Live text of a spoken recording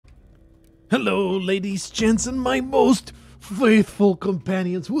Hello, ladies, gents, and my most faithful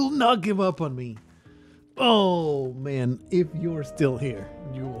companions will not give up on me. Oh, man, if you're still here,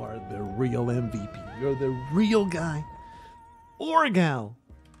 you are the real MVP. You're the real guy or gal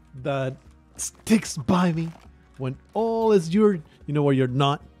that sticks by me when all is where you're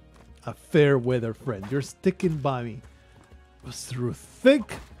not a fair weather friend. You're sticking by me through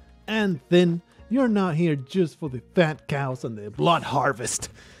thick and thin. You're not here just for the fat cows and the blood harvest.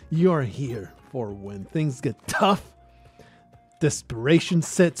 You're here for when things get tough, desperation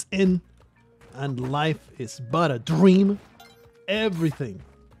sets in, and life is but a dream. Everything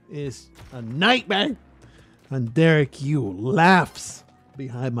is a nightmare. And Derek, you laughs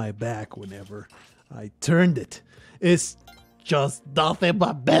behind my back whenever I turned it. It's just nothing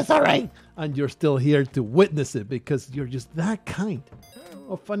but misery. And you're still here to witness it because you're just that kind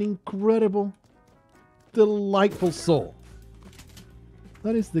of an incredible, delightful soul.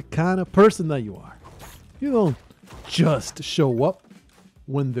 That is the kind of person that you are. You don't just show up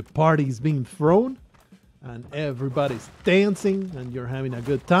when the party's being thrown and everybody's dancing and you're having a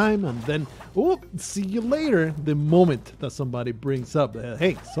good time and then, see you later the moment that somebody brings up,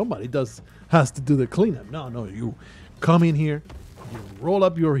 hey, somebody has to do the cleanup. No, you come in here, you roll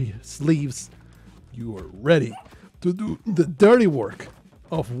up your sleeves, you are ready to do the dirty work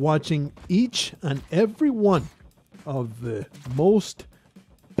of watching each and every one of the most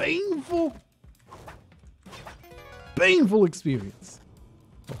painful experience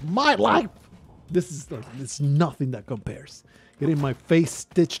of my life. It's nothing that compares. Getting my face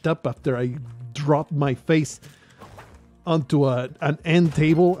stitched up after I dropped my face onto an end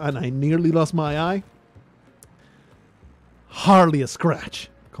table and I nearly lost my eye. Hardly a scratch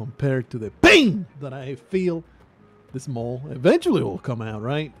compared to the pain that I feel. This mole eventually will come out,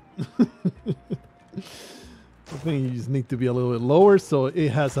 right? I think you just need to be a little bit lower so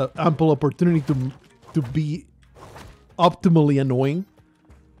it has an ample opportunity to be optimally annoying.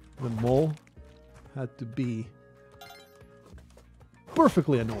 The mole had to be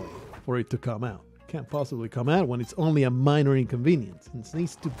perfectly annoying for it to come out. Can't possibly come out when it's only a minor inconvenience. It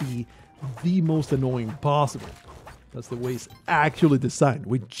needs to be the most annoying possible. That's the way it's actually designed.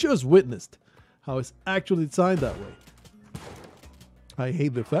 We just witnessed how it's actually designed that way. I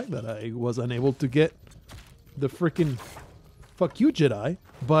hate the fact that I was unable to get the freaking fuck you Jedi,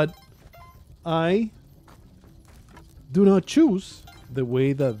 but I do not choose the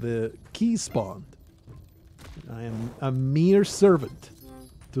way that the key spawned. I am a mere servant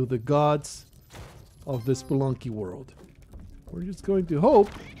to the gods of the Spelunky world. We're just going to hope.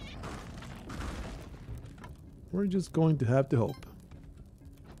 We're just going to have to hope.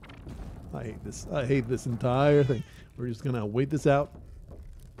 I hate this. I hate this entire thing. We're just gonna wait this out.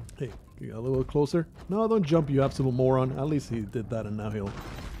 Hey, you got a little closer? No, don't jump, you absolute moron. At least he did that, and now he'll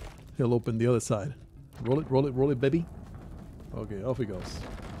open the other side. Roll it, baby. Okay, off he goes.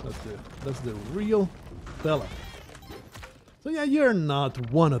 That's the real fella. So yeah, you're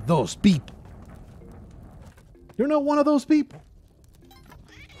not one of those people. You're not one of those people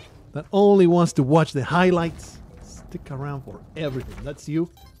that only wants to watch the highlights. Stick around for everything. That's you.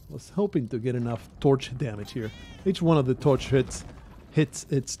 I was hoping to get enough torch damage here. Each one of the torch hits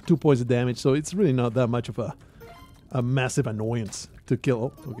its 2 points of damage, so it's really not that much of a massive annoyance to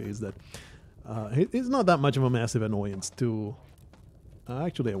kill. Oh, okay, he's dead. It's not that much of a massive annoyance to...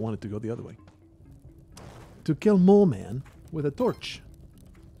 actually, I wanted to go the other way. To kill Mole Man with a torch.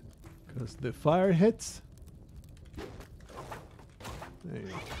 Because the fire hits... There you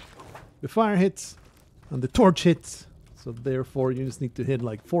go. The fire hits and the torch hits. So therefore you just need to hit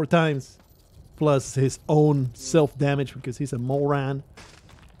like 4 times. Plus his own self-damage because he's a Moran.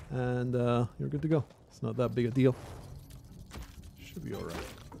 And you're good to go. It's not that big a deal. Should be alright.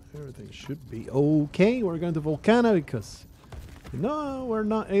 Everything should be okay. We're going to Volcana because... no, we're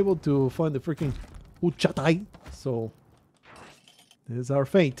not able to find the freaking Uchatai. So this is our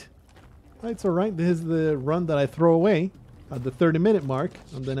fate. It's alright. This is the run that I throw away at the 30-minute mark.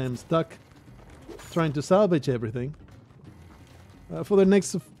 And then I'm stuck trying to salvage everything for the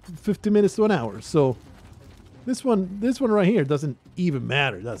next 50 minutes to an hour. So this one right here doesn't even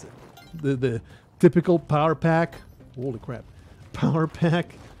matter, does it? The typical power pack, holy crap, power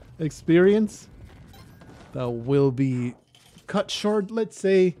pack experience that will be cut short, let's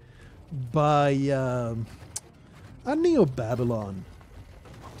say, by a Neo-Babylon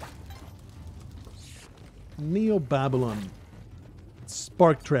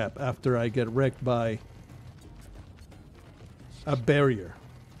spark trap after I get wrecked by a barrier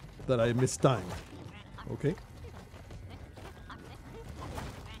that I mistimed. Okay.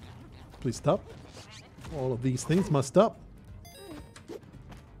 Please stop. All of these things must stop.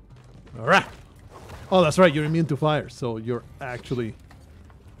 All right. Oh, that's right. You're immune to fire, so you're actually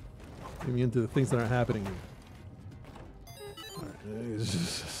immune to the things that are happening here. All right.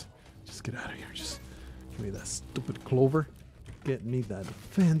 Just get out of here. Just give me that stupid clover. Get me that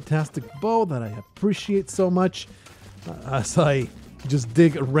fantastic bow that I appreciate so much. As I just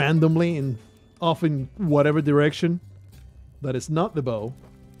dig randomly and off in whatever direction. That is not the bow.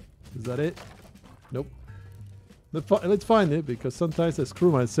 Is that it? Nope. Let's find it, because sometimes I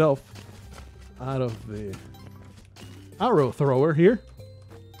screw myself out of the arrow thrower here.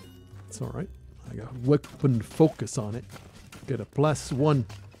 It's alright. I got weapon focus on it. Get a +1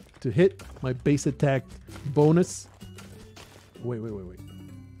 to hit my base attack bonus. Wait.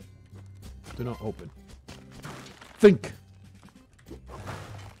 Do not open. Think.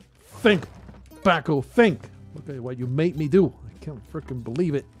 Think, Paco, think. Look at what you made me do. I can't freaking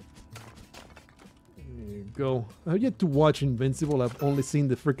believe it. There you go. I've yet to watch Invincible. I've only seen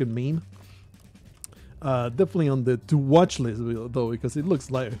the freaking meme. Definitely on the to watch list though, because it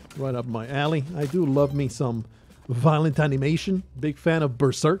looks like right up my alley. I do love me some violent animation. Big fan of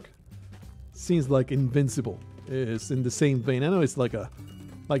Berserk. Seems like Invincible is in the same vein. I know it's like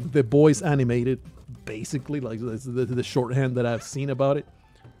The Boys animated, basically, like the shorthand that I've seen about it.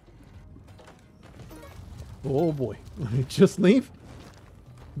 Oh boy, just leave?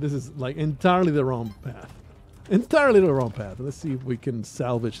 This is like entirely the wrong path. Entirely the wrong path. Let's see if we can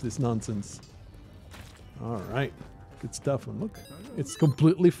salvage this nonsense. Alright, good stuff. And look, it's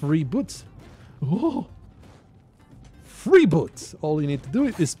completely free boots. Oh, free boots. All you need to do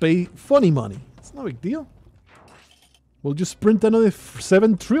is pay funny money. It's no big deal. We'll just print another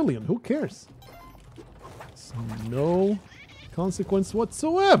 7 trillion. Who cares? It's no consequence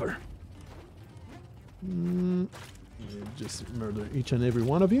whatsoever. Just murder each and every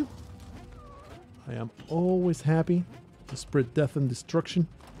one of you. I am always happy to spread death and destruction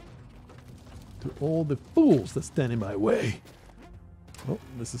to all the fools that stand in my way. Oh,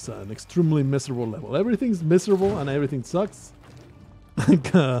 this is an extremely miserable level. Everything's miserable and everything sucks.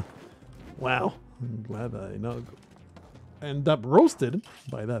 Wow. I'm glad I end up roasted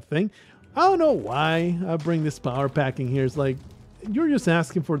by that thing. I don't know why I bring this power pack in here. It's like, you're just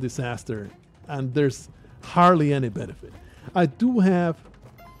asking for disaster, and there's hardly any benefit. I do have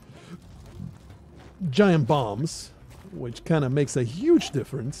giant bombs, which kind of makes a huge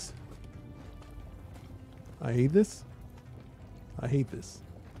difference. I hate this. I hate this.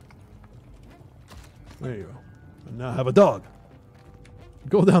 There you go. And now I have a dog.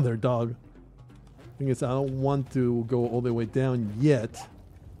 Go down there, dog. Thing is, I don't want to go all the way down yet.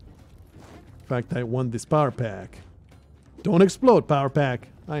 In fact, I want this power pack. Don't explode, power pack.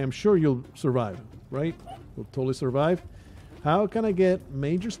 I am sure you'll survive, right? You'll totally survive. How can I get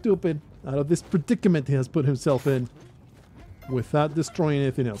Major Stupid out of this predicament he has put himself in without destroying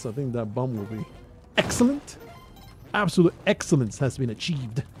anything else? I think that bomb will be excellent. Absolute excellence has been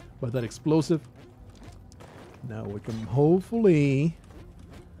achieved by that explosive. Now we can hopefully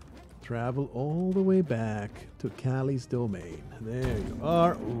travel all the way back to Callie's domain. There you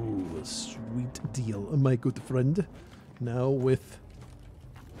are. Ooh, a sweet deal, my good friend. Now with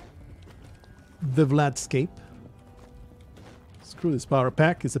the Vladscape. Screw this power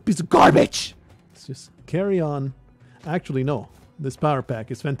pack. It's a piece of garbage. Let's just carry on. Actually, no. This power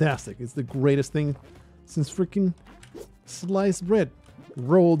pack is fantastic. It's the greatest thing since freaking sliced bread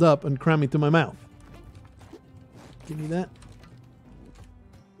rolled up and crammed into my mouth. Give me that.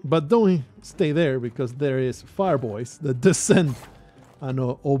 But don't stay there, because there is fire boys that descend and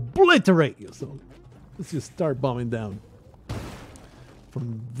obliterate you. So let's just start bombing down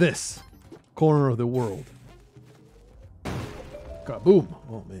from this corner of the world. Kaboom!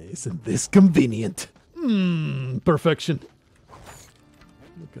 Oh man, isn't this convenient? Perfection.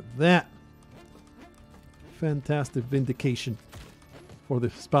 Look at that. Fantastic vindication for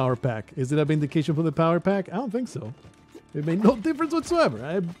this power pack. Is it a vindication for the power pack? I don't think so. It made no difference whatsoever.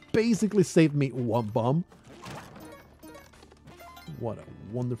 I basically saved me one bomb. What a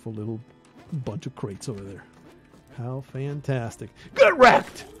wonderful little bunch of crates over there. How fantastic. Get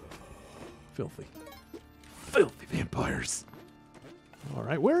wrecked! Filthy. Filthy vampires.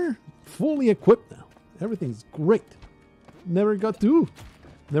 Alright, we're fully equipped now. Everything's great. Never got to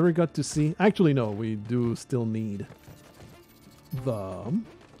see. Actually, no, we do still need the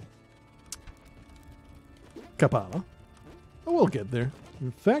Kapala. Oh, we'll get there.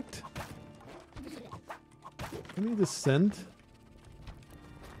 In fact, let me descend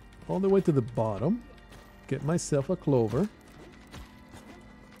all the way to the bottom. Get myself a clover.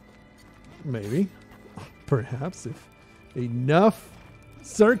 Maybe. Perhaps, if enough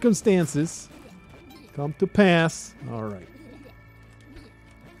circumstances come to pass. Alright.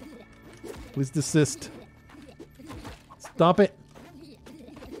 Please desist. Stop it.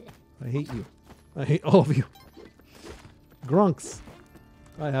 I hate you. I hate all of you. Grunks,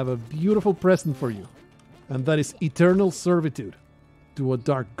 I have a beautiful present for you. And that is eternal servitude to a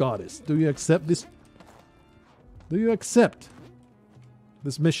dark goddess. Do you accept this? Do you accept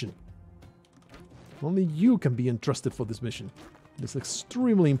this mission? Only you can be entrusted for this mission. It's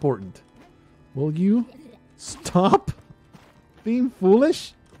extremely important. Will you stop being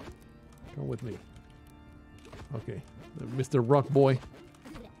foolish? Come with me. Okay, Mr. Rock Boy.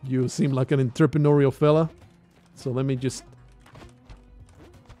 You seem like an entrepreneurial fella. So let me just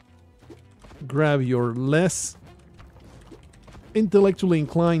grab your less intellectually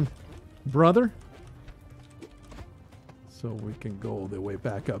inclined brother. So we can go all the way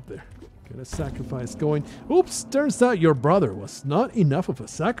back up there. Get a sacrifice going. Oops, turns out your brother was not enough of a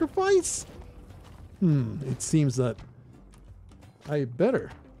sacrifice? It seems that I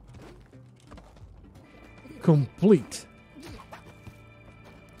better complete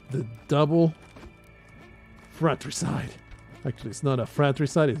the double fratricide. Actually, it's not a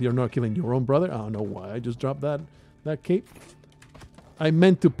fratricide if you're not killing your own brother. I don't know why I just dropped that cape. I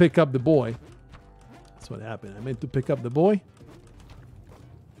meant to pick up the boy. That's what happened. I meant to pick up the boy,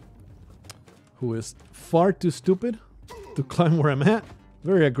 who is far too stupid to climb where I'm at.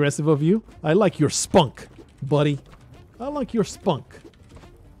 Very aggressive of you. I like your spunk, buddy. I like your spunk.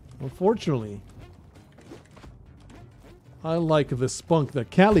 Unfortunately, I like the spunk that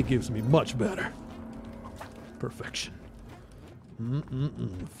Callie gives me much better. Perfection.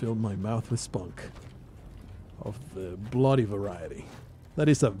 Filled my mouth with spunk. Of the bloody variety. That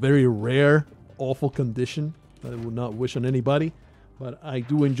is a very rare, awful condition that I would not wish on anybody. But I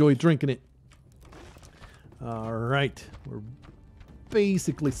do enjoy drinking it. Alright. We're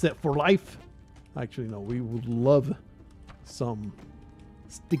basically set for life. Actually, no. We would love some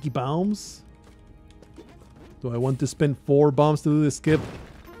sticky bombs. Do I want to spend 4 bombs to do this skip?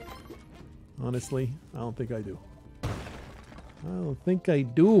 Honestly, I don't think I do. I don't think I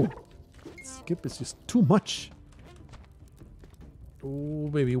do. Skip is just too much. Oh,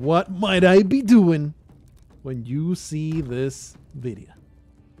 baby, what might I be doing when you see this video?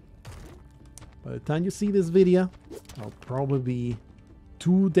 By the time you see this video, I'll probably be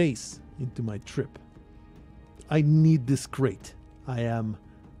 2 days into my trip. I need this crate. I am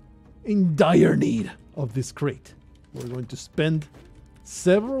in dire need of this crate. We're going to spend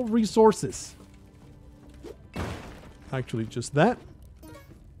several resources. Actually, just that.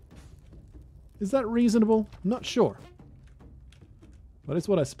 Is that reasonable? Not sure. But it's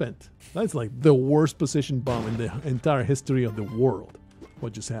what I spent. That's like the worst position bomb in the entire history of the world.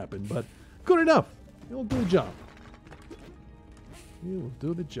 What just happened. But good enough. It'll do the job. It will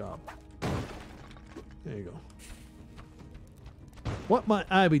do the job. There you go. What might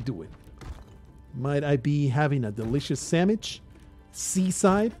I be doing? Might I be having a delicious sandwich?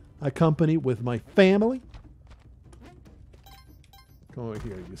 Seaside, accompanied with my family? Come over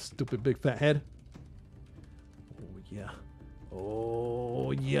here, you stupid big fat head. Oh, yeah.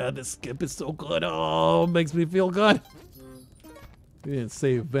 Oh, yeah, this skip is so good. Oh, it makes me feel good. We didn't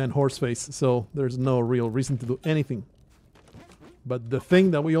save Van Horseface, so there's no real reason to do anything. But the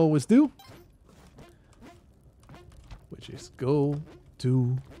thing that we always do, which is go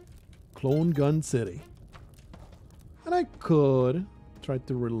to Clone Gun City. And I could try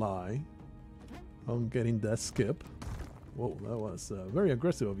to rely on getting that skip. Whoa, that was very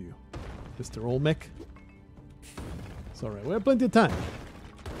aggressive of you, Mr. Olmec. It's alright, we have plenty of time.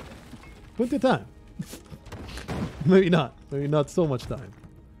 Plenty of time. Maybe not. Maybe not so much time.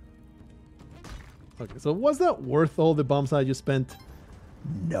 Okay, so was that worth all the bombs I just spent?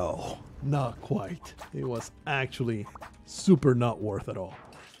 No, not quite. It was actually super not worth at all.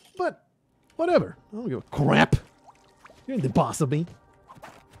 But whatever. I don't give a crap. You're the boss of me.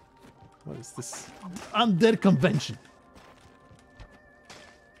 What is this? Undead convention.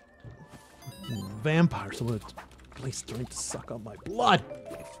 Vampires all over the place trying to suck out my blood.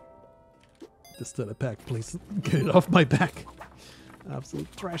 This telepack, please get it off my back.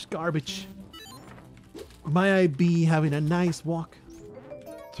 Absolute trash garbage. Might I be having a nice walk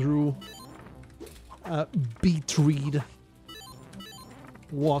through a beet-treed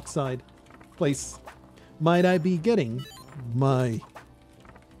walkside place? Might I be getting my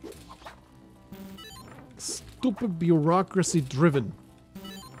stupid bureaucracy-driven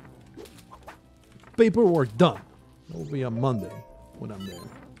paperwork done? It'll be on Monday when I'm there.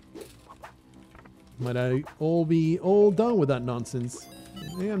 Might I be all done with that nonsense?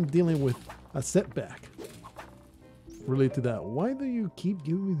 I am dealing with a setback related to that. Why do you keep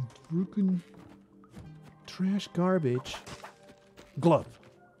giving me broken trash garbage glove?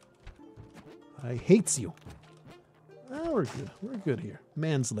 I hates you. Oh, we're good. We're good here.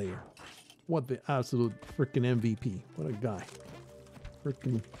 Manslayer. What the absolute freaking MVP. What a guy.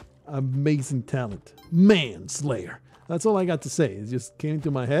 Freaking amazing talent. Manslayer. That's all I got to say. It just came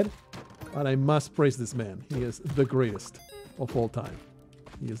into my head. But I must praise this man. He is the greatest of all time.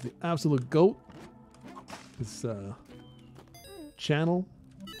 He is the absolute GOAT. His channel,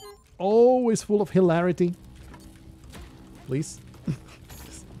 always full of hilarity. Please.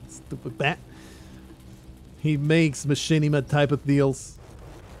 Stupid bat. He makes machinima type of deals.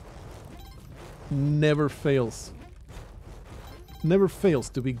 Never fails. Never fails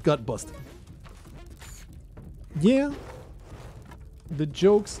to be gut busting. Yeah. The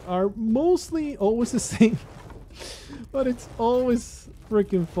jokes are mostly always the same. But it's always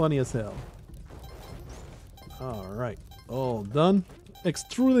freaking funny as hell. Alright. All done.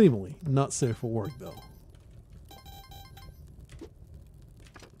 Extremely not safe for work though.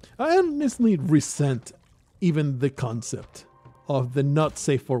 I honestly resent even the concept of the not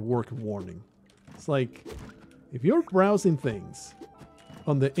safe for work warning. It's like, if you're browsing things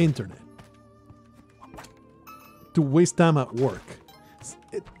on the internet to waste time at work,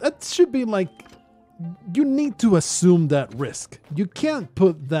 that should be like, you need to assume that risk. You can't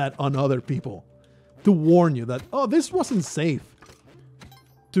put that on other people to warn you that, oh, this wasn't safe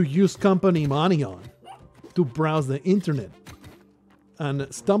to use company money on, to browse the internet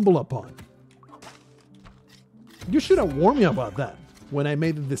and stumble upon. You should have warned me about that when I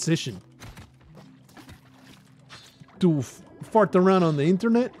made the decision to fart around on the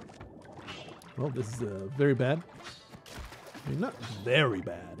internet. Well, this is very bad. I mean, not very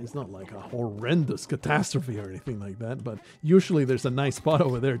bad. It's not like a horrendous catastrophe or anything like that, but usually there's a nice spot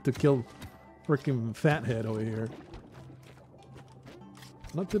over there to kill freaking Fathead over here.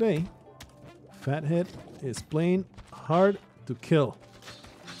 Not today. Fathead is plain hard to kill.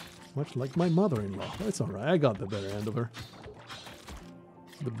 Much like my mother-in-law. That's alright, I got the better end of her.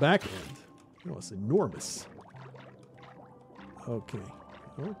 The back end, it was enormous. Okay,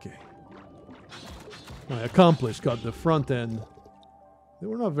 okay. My accomplice got the front end. They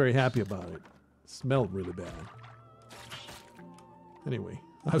were not very happy about it. It smelled really bad. Anyway,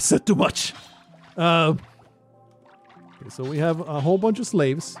 I've said too much. Okay, so we have a whole bunch of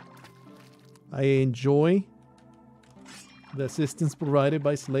slaves. I enjoy the assistance provided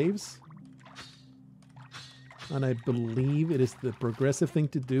by slaves. And I believe it is the progressive thing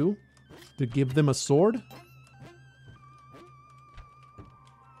to do, to give them a sword.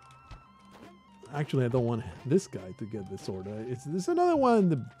 Actually, I don't want this guy to get the sword. There's another one in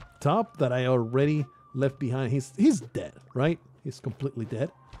the top that I already left behind. He's dead, right? He's completely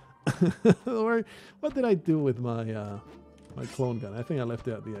dead. What did I do with my my clone gun? I think I left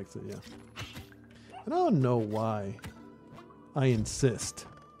it at the exit, yeah. And I don't know why I insist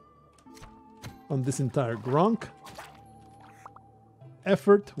on this entire Gronk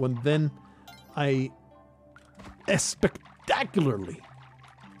effort when then I spectacularly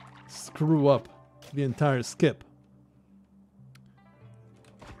screw up the entire skip.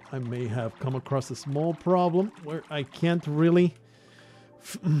 I may have come across a small problem where I can't really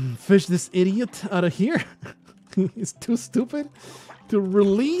fish this idiot out of here. He's too stupid to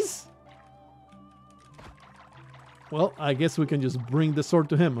release. Well, I guess we can just bring the sword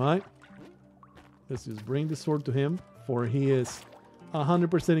to him, right? Let's just bring the sword to him, for he is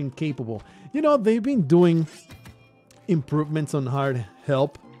 100% incapable. You know, they've been doing improvements on hard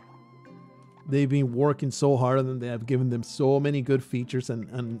help. They've been working so hard and they have given them so many good features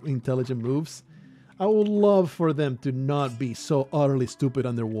and intelligent moves. I would love for them to not be so utterly stupid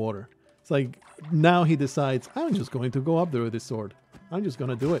underwater. It's like, now he decides, I'm just going to go up there with this sword. I'm just going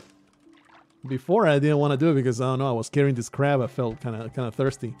to do it. Before I didn't want to do it because, I don't know, I was carrying this crab. I felt kind of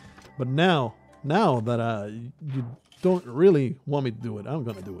thirsty. But now that you don't really want me to do it, I'm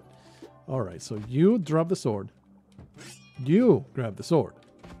going to do it. All right, so you drop the sword. You grab the sword.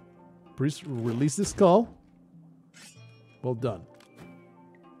 Please release the skull. Well done.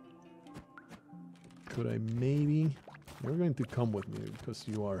 Could I maybe... You're going to come with me because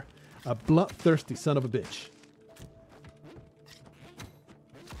you are a bloodthirsty son of a bitch.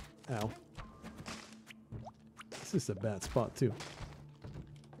 Ow. This is a bad spot too.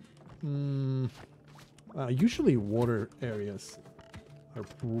 Usually water areas are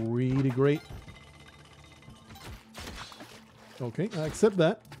pretty great. Okay, I accept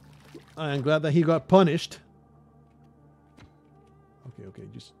that. I'm glad that he got punished. Okay,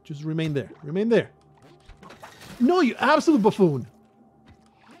 just remain there. Remain there. No, you absolute buffoon.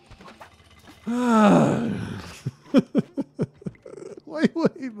 Why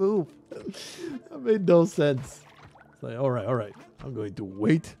would he move? That made no sense. It's like, all right. I'm going to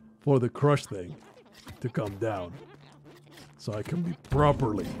wait for the crush thing to come down, so I can be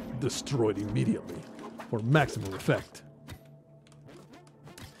properly destroyed immediately for maximum effect.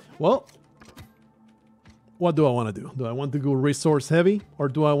 Well, what do I want to do? Do I want to go resource heavy, or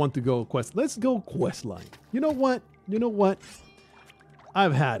do I want to go quest? Let's go quest line. You know what? You know what?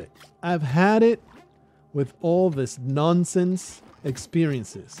 I've had it. I've had it with all this nonsense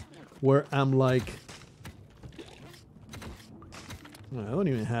experiences where I'm like, I don't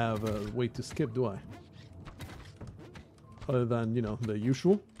even have a way to skip, do I? Other than, you know, the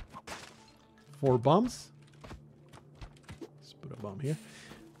usual 4 bombs. Let's put a bomb here.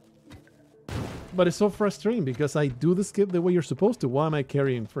 But it's so frustrating because I do the skip the way you're supposed to. Why am I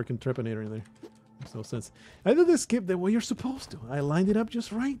carrying freaking Trepanator in there? Makes no sense. I did the skip the way you're supposed to. I lined it up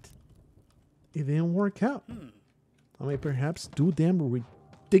just right. It didn't work out. Am I perhaps too damn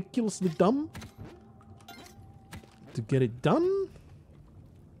ridiculously dumb to get it done?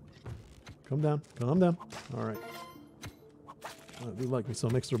 Calm down. Calm down. All right. I do like me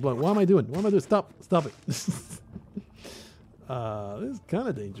some extra blood. What am I doing? What am I doing? Stop. Stop it. This is kind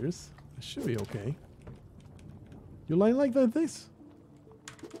of dangerous. It should be okay. You line like that, this?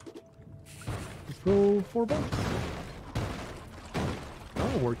 Let's throw 4 bombs.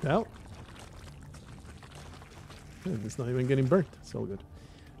 Oh, it worked out. It's not even getting burnt. So good.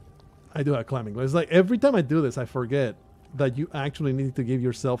 I do have climbing. It's like every time I do this, I forget that you actually need to give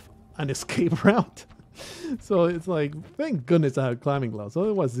yourself an escape route. So it's like, thank goodness I have climbing gloves.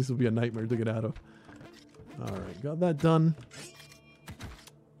 Otherwise, this would be a nightmare to get out of. Alright, got that done.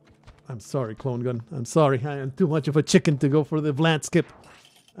 I'm sorry, Clone Gun. I'm sorry. I am too much of a chicken to go for the Vlad skip.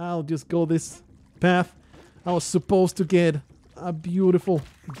 I'll just go this path. I was supposed to get a beautiful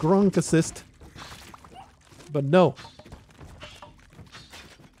Grunk assist. But no.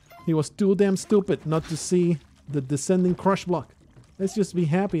 He was too damn stupid not to see the descending crush block. Let's just be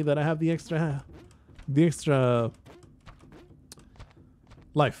happy that I have the extra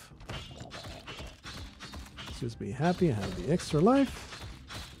life. Let's just be happy I have the extra life.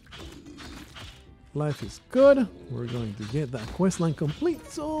 Life is good. We're going to get that quest line complete.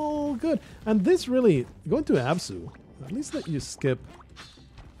 So good. And this really, going to Absu, at least let you skip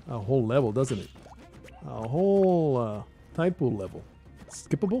a whole level, doesn't it? A whole tide pool level.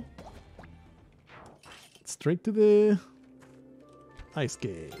 Skippable. Straight to the ice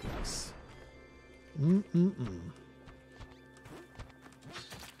caves.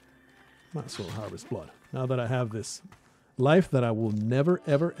 Might as well harvest blood. Now that I have this life that I will never,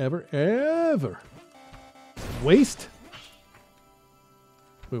 ever, ever, ever waste,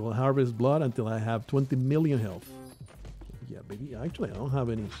 we will harvest blood until I have 20 million health. Yeah, baby. Actually, I don't have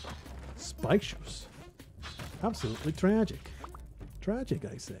any spike shoes. Absolutely tragic. Tragic,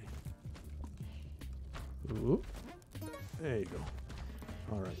 I say. Ooh. There you go.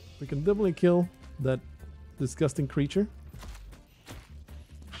 Alright. We can definitely kill that disgusting creature.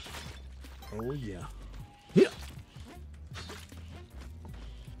 Oh, yeah. Yeah.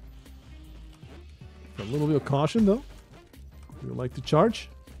 A little bit of caution, though. You would like to charge?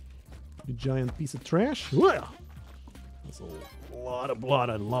 You giant piece of trash. Well, that's a lot of blood.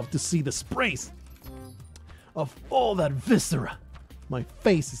 I'd love to see the sprays of all that viscera. My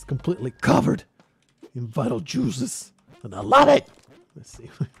face is completely covered in vital juices, and I love it. Let's see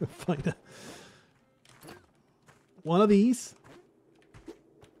if I can find one of these.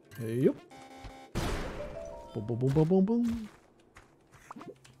 Yep. Boom, boom, boom, boom, boom, boom.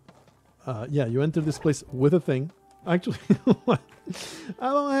 Yeah, you enter this place with a thing. Actually, I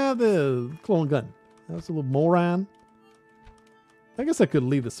don't have the clone gun. That's a little moron. I guess I could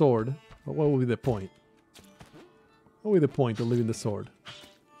leave the sword, but what would be the point? What would be the point of leaving the sword?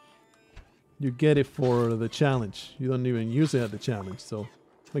 You get it for the challenge. You don't even use it at the challenge, so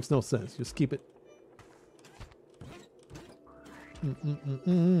it makes no sense. Just keep it.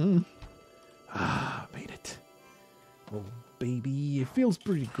 Ah, made it. Oh, baby. It feels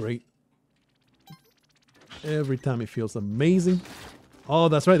pretty great. Every time it feels amazing. Oh,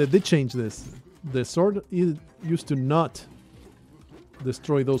 that's right. They did change this. The sword used to not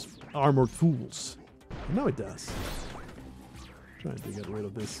destroy those armored fools. Now it does. Trying to get rid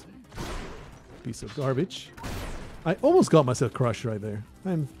of this piece of garbage. I almost got myself crushed right there.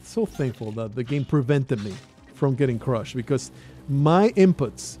 I'm so thankful that the game prevented me from getting crushed, because my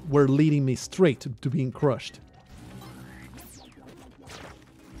inputs were leading me straight to being crushed.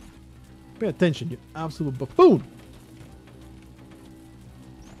 Pay attention, you absolute buffoon!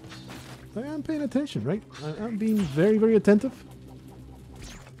 I am paying attention, right? I'm being very, very attentive.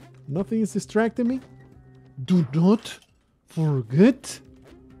 Nothing is distracting me. Do not forget,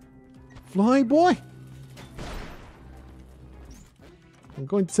 Fly boy. I'm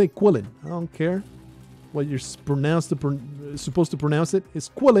going to say Quillin. I don't care what you're supposed to pronounce it. It's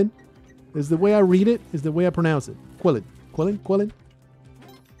Quillin. Is the way I read it. Is the way I pronounce it. Quillin. Quillin. Quillin.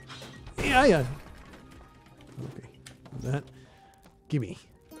 Yeah. Okay. That. Give me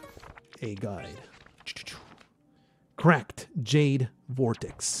a guide. Cracked Jade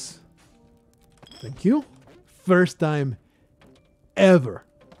Vortex. Thank you. First time ever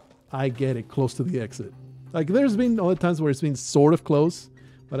I get it close to the exit. Like, there's been other times where it's been sort of close,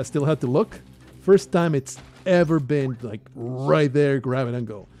 but I still had to look. First time it's ever been, like, right there, grab it and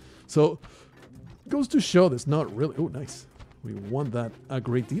go. So, goes to show that's not really... Oh, nice. We won that a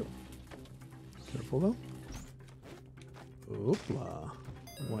great deal. Careful, though. Oopla.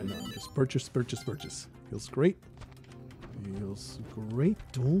 Why not? Just purchase. Feels great. Feels great.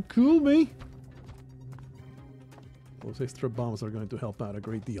 Don't kill me. Those extra bombs are going to help out a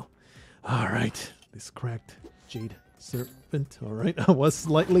great deal. All right. This cracked Jade Serpent. All right. I was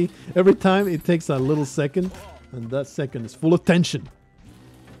slightly... Every time it takes a little second, and that second is full of tension.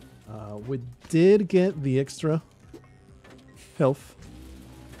 We did get the extra health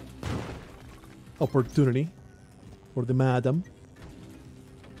opportunity for the madam.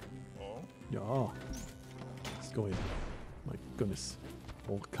 Yeah. It's going... My goodness.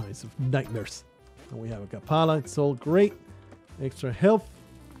 All kinds of nightmares. And we have a Kapala. It's all great. Extra health.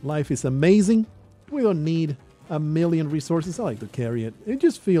 Life is amazing. We don't need a million resources. I like to carry it. It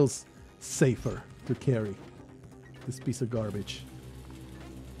just feels safer to carry this piece of garbage.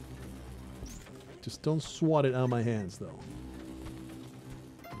 Just don't swat it out of my hands, though.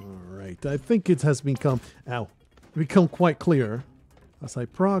 Alright. I think it has become quite clear as I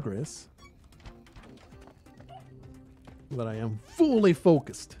progress that I am fully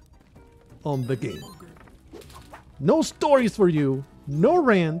focused on the game. No stories for you. No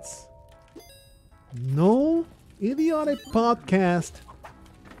rants. No idiotic podcast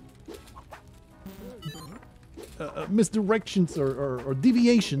misdirections or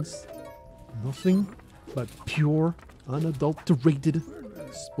deviations. Nothing but pure, unadulterated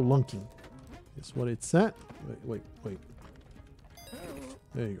spelunking. Is what it's at. Wait.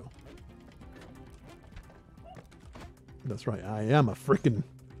 There you go. That's right. I am a freaking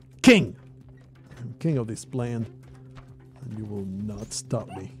king. I'm king of this land. And you will not stop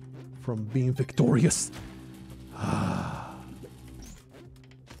me from being victorious.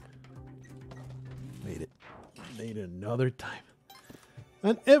 Made it. Made it another time.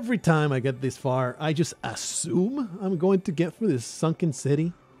 And every time I get this far, I just assume I'm going to get through this sunken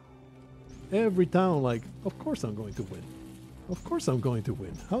city. Every time I'm like, of course I'm going to win. Of course I'm going to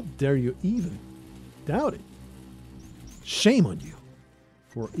win. How dare you even doubt it? Shame on you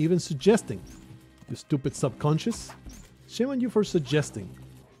for even suggesting, you stupid subconscious. Shame on you for suggesting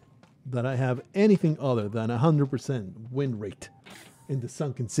that I have anything other than 100% win rate in the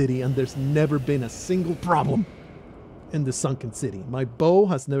sunken city, and there's never been a single problem in the sunken city. My bow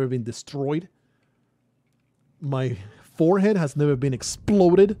has never been destroyed. My forehead has never been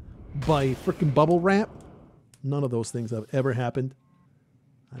exploded by freaking bubble wrap. None of those things have ever happened.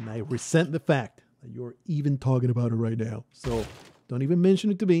 And I resent the fact that you're even talking about it right now. So don't even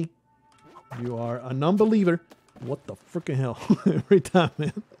mention it to me. You are a non-believer. What the freaking hell? Every time,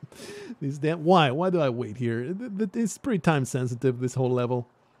 man. Why do I wait here? It's pretty time sensitive, this whole level.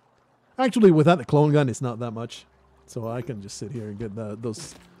 Actually, without the clone gun, it's not that much. So I can just sit here and get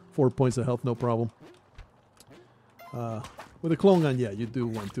those 4 points of health, no problem. With a clone gun, yeah, you do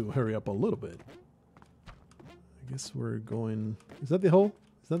want to hurry up a little bit. I guess we're going... Is that the hole?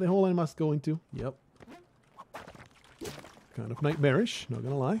 Is that the hole I must go into? Yep. Kind of nightmarish, not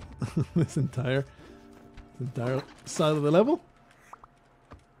gonna lie. This entire side of the level.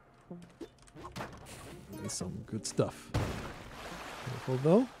 There's some good stuff. Careful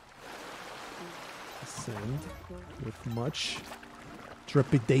though. Ascend with much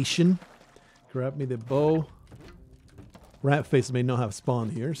trepidation. Grab me the bow. Ratface may not have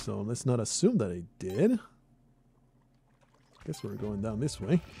spawned here, so let's not assume that it did. Guess we're going down this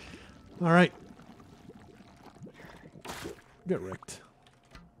way. Alright. Get wrecked.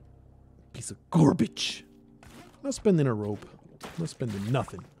 Piece of garbage. Not spending a rope. Not spending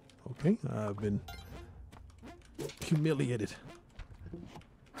nothing. Okay, I've been humiliated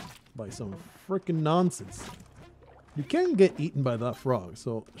by some freaking nonsense. You can get eaten by that frog,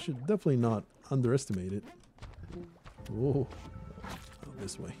 so should definitely not underestimate it. Oh,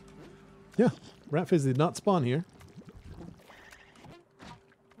 this way. Yeah, Ratface did not spawn here.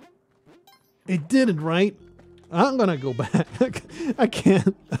 It didn't, right? I'm gonna go back. I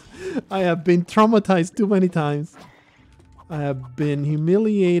can't. I have been traumatized too many times. I have been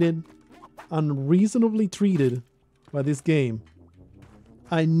humiliated, unreasonably treated by this game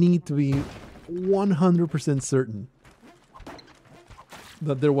I need to be 100% certain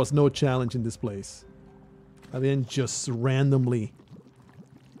that there was no challenge in this place. I didn't just randomly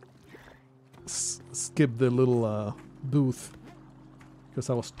skip the little booth because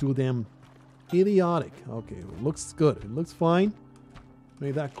I was too damn idiotic. Okay, it looks good. It looks fine.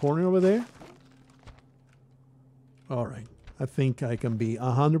 Maybe that corner over there. All right. I think I can be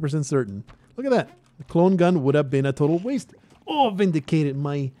 100% certain. Look at that. The clone gun would have been a total waste. Oh, vindicated.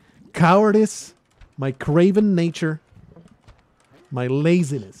 My cowardice, my craven nature, my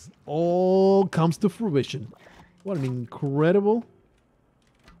laziness all comes to fruition. What an incredible,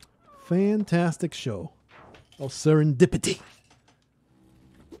 fantastic show of serendipity.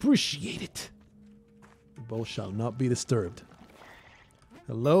 Appreciate it. The bow shall not be disturbed.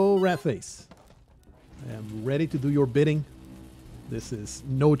 Hello, Ratface. I am ready to do your bidding. This is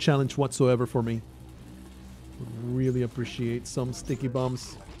no challenge whatsoever for me. Would really appreciate some sticky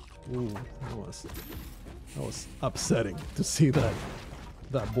bombs. Ooh, that was upsetting to see that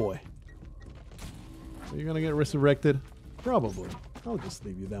boy. Are you gonna get resurrected? Probably. I'll just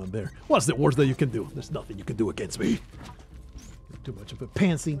leave you down there. What's the worst that you can do? There's nothing you can do against me. You're too much of a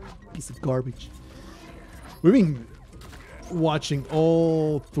pansy piece of garbage. We've been watching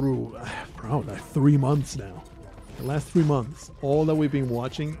all through, probably like 3 months now. The last 3 months, all that we've been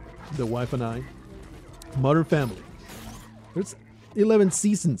watching, the wife and I, Modern Family. There's 11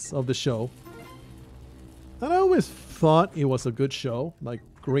 seasons of the show. And I always thought it was a good show, like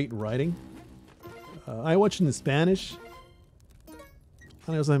great writing. I watched it in Spanish.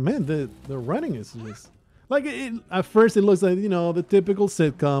 And I was like, man, the writing is just... Like, at first it looks like, you know, the typical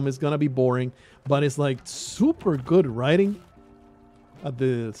sitcom is going to be boring. But it's like super good writing at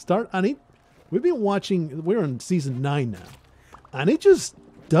the start. And we've been watching, we're on season 9 now. And it just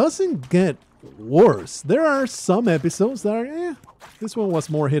doesn't get worse. There are some episodes that are, this one was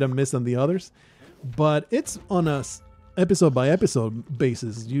more hit and miss than the others. But it's on a episode by episode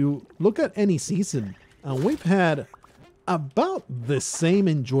basis. You look at any season and we've had about the same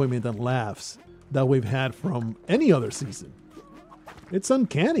enjoyment and laughs that we've had from any other season. It's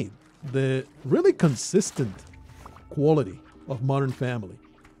uncanny. The really consistent quality of Modern Family.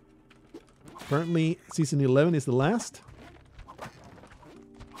 Currently, season 11 is the last.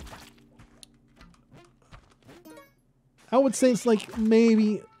 I would say it's like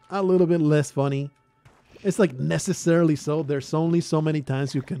maybe a little bit less funny. It's like necessarily so. There's only so many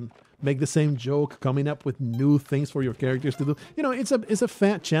times you can make the same joke, coming up with new things for your characters to do. You know, it's a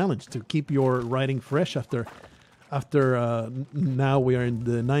fat challenge to keep your writing fresh after now we are in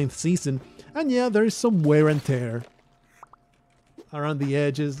the 9th season. And yeah, there is some wear and tear around the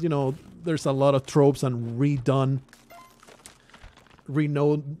edges. You know, there's a lot of tropes and redone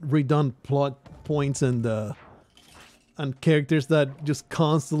plot points and characters that just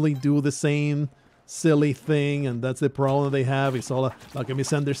constantly do the same silly thing, and that's the problem they have. It's all like a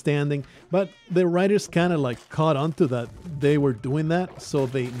misunderstanding. But the writers kind of like caught onto that they were doing that, so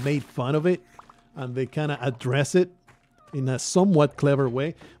they made fun of it and they kind of address it in a somewhat clever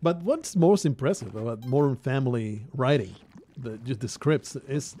way. But what's most impressive about Modern Family writing, just the scripts,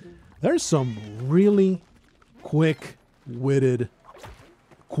 is there's some really quick-witted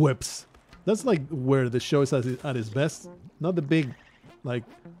quips. That's like where the show is at its best. Not the big, like,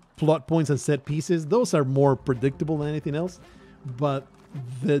 plot points and set pieces. Those are more predictable than anything else. But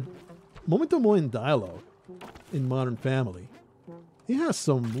the moment-to-moment dialogue in Modern Family, it has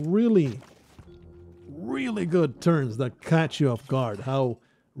some really, really good turns that catch you off guard. How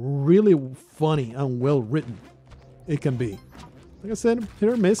really funny and well written it can be. Like I said, hit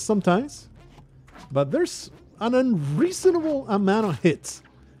or miss sometimes. But there's an unreasonable amount of hits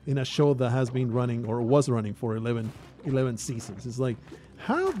in a show that has been running or was running for 11 seasons. It's like,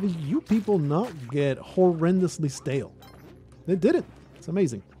 how do you people not get horrendously stale? They did it. It's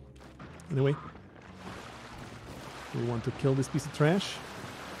amazing. Anyway, we want to kill this piece of trash.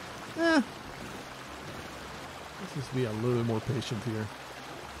 Let's just be a little bit more patient here.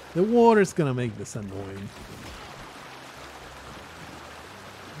 The water's gonna make this annoying.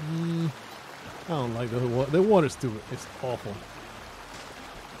 I don't like the water. The water's it's awful.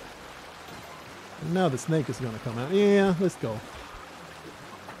 And now the snake is gonna come out. Yeah, let's go.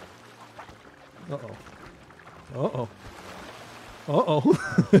 Uh-oh.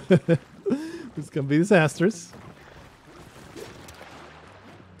 This can be disastrous.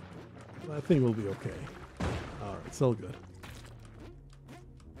 I think we'll be okay. Alright, it's all good.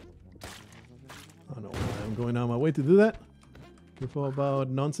 I don't know why I'm going on my way to do that. Careful about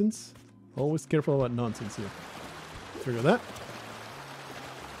nonsense. Always careful about nonsense here. Trigger that.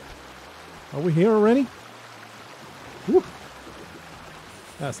 Are we here already? Woo.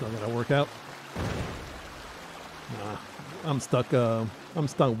 That's not gonna work out. Nah, I'm stuck. I'm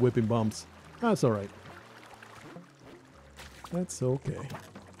stuck whipping bombs. That's all right. That's okay.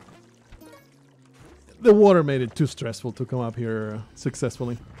 The water made it too stressful to come up here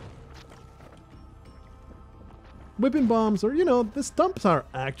successfully. Whipping bombs, or you know, the stumps are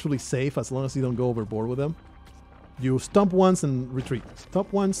actually safe as long as you don't go overboard with them. You stump once and retreat.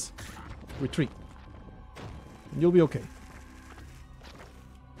 Stump once, retreat. And you'll be okay.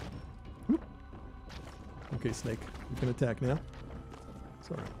 Whoop. Okay, Snake, you can attack now.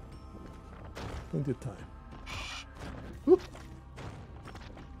 Sorry. Plenty of time. Whoop.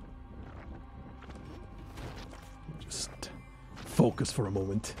 Just focus for a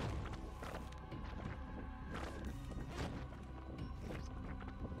moment.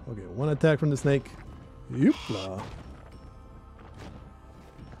 Okay, one attack from the snake. Yoopla.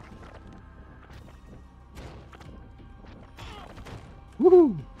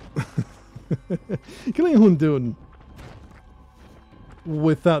 Woohoo! Killing Hundun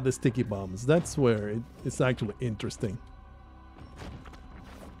without the sticky bombs. That's where it's actually interesting.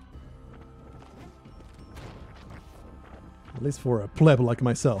 At least for a pleb like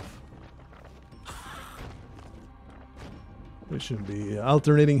myself. There shouldn't be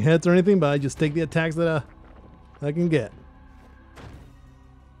alternating heads or anything, but I just take the attacks that I can get.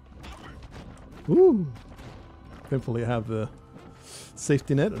 Woo! Thankfully I have the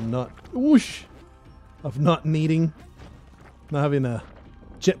safety net and not whoosh of not having a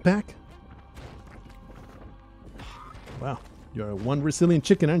jetpack. Wow, you're one resilient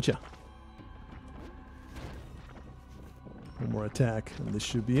chicken, aren't you? One more attack, and this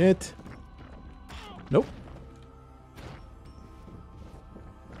should be it. Nope.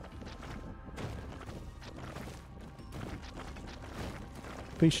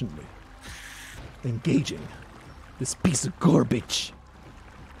 Patiently engaging this piece of garbage.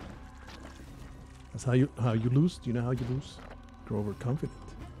 That's how you lose. Do you know how you lose? Grow overconfident.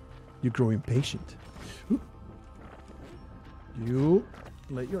 You grow impatient. Oop. You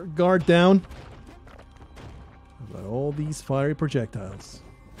let your guard down. About all these fiery projectiles.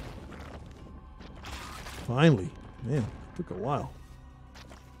 Finally, man, it took a while.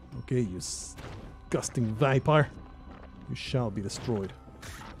 Okay, you disgusting viper, you shall be destroyed.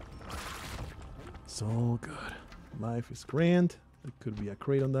 So good. Life is grand. There could be a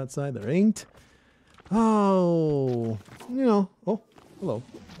crate on that side. There ain't. Oh, you know. Oh, hello.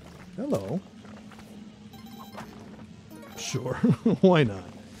 Hello. Sure. Why not?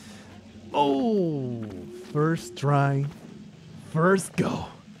 Oh, first try. First go.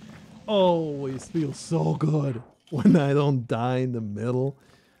 Always feels so good when I don't die in the middle.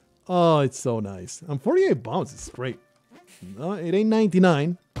 Oh, it's so nice. And 48 bombs is great. No, it ain't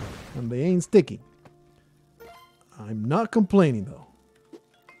 99. And they ain't sticky. I'm not complaining though.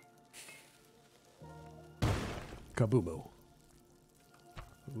 Kaboobo.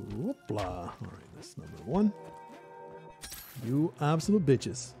 Whoopla. Alright, that's number one. You absolute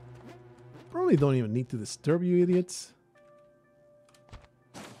bitches. Probably don't even need to disturb you idiots.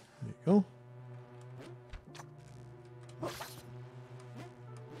 There you go.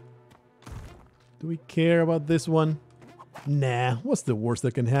 Do we care about this one? Nah, what's the worst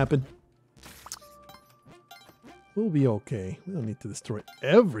that can happen? We'll be okay. We don't need to destroy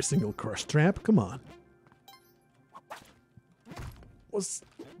every single crush trap. Come on. What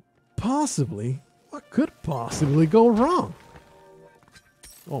could possibly go wrong?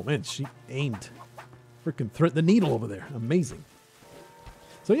 Oh man, she aimed. Freaking thread the needle over there. Amazing.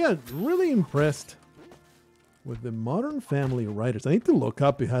 So yeah, really impressed with the Modern Family writers. I need to look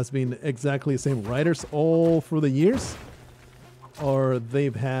up. It has been exactly the same writers all through the years. Or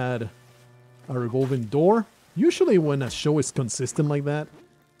they've had a revolving door. Usually when a show is consistent like that,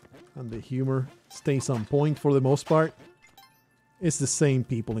 and the humor stays on point for the most part, it's the same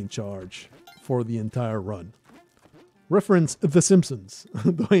people in charge for the entire run. Reference The Simpsons.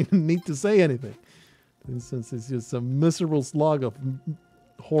 Do I need to say anything? Since it's just a miserable slog of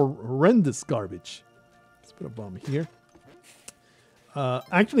horrendous garbage. Let's put a bomb here.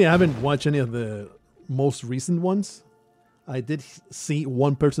 Actually, I haven't watched any of the most recent ones. I did see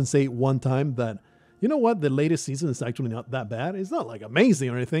one person say one time that, you know what, the latest season is actually not that bad. It's not like amazing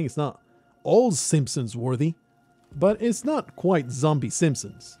or anything. It's not all Simpsons worthy, but it's not quite zombie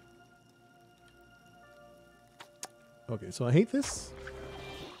Simpsons. Okay, so I hate this.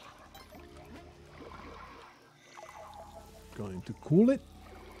 Going to cool it.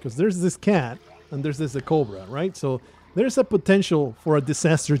 Because there's this cat and there's this a cobra, right? So there's a potential for a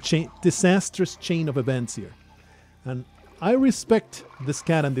disastrous chain of events here. And I respect this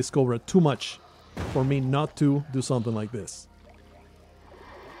cat and this cobra too much for me not to do something like this.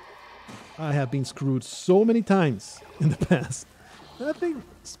 I have been screwed so many times in the past. And I think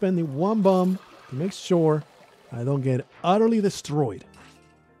spending one bomb to make sure I don't get utterly destroyed.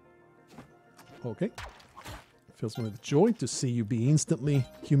 Okay. Fills me with joy to see you be instantly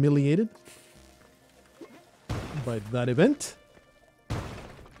humiliated by that event.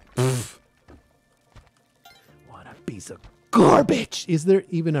 What a piece of garbage! Is there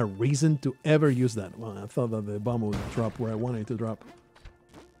even a reason to ever use that? Well, I thought that the bomb would drop where I wanted it to drop.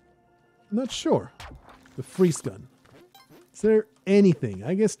 Not sure. The freeze gun. Is there anything?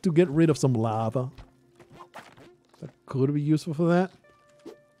 I guess to get rid of some lava. That could be useful for that.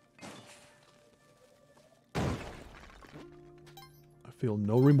 I feel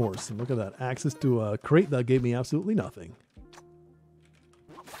no remorse. And look at that. Access to a crate that gave me absolutely nothing.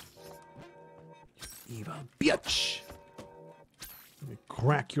 Evil bitch! Let me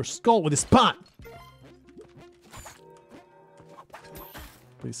crack your skull with this pot!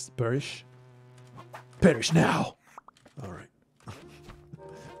 Please perish. Perish now! Alright.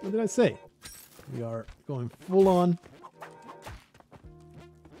 What did I say? We are going full on.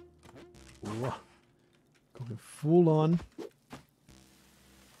 Ooh. Going full on.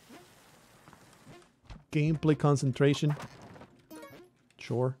 Gameplay concentration.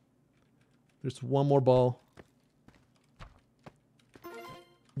 Sure. There's one more ball.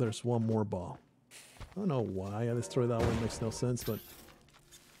 There's one more ball. I don't know why I destroyed that one. Makes no sense, but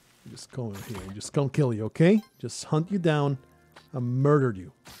just come in here. Just come kill you, okay? Just hunt you down and murder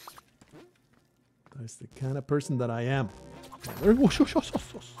you. That's the kind of person that I am. There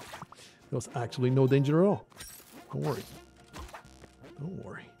was actually no danger at all. Don't worry. Don't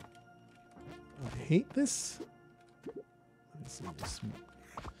worry. I hate this. Let's see this.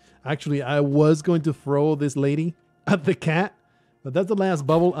 Actually, I was going to throw this lady at the cat, but that's the last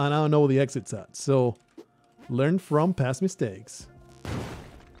bubble, and I don't know where the exit's at. So, learn from past mistakes.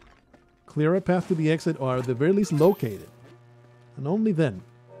 Clear a path to the exit, or at the very least locate it. And only then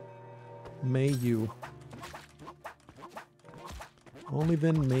may you... Only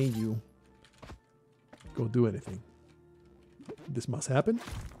then may you go do anything. This must happen.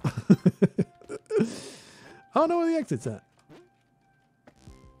 I don't know where the exit's at.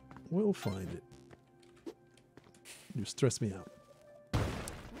 We'll find it. You stress me out.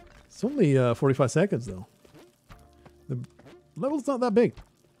 It's only 45 seconds, though. The level's not that big.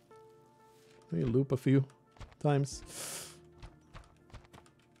 Maybe loop a few times.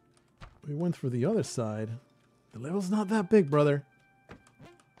 We went through the other side. The level's not that big, brother.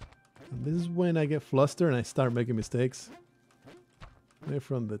 And this is when I get flustered and I start making mistakes. Maybe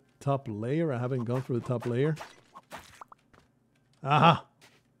from the top layer. I haven't gone through the top layer. Aha!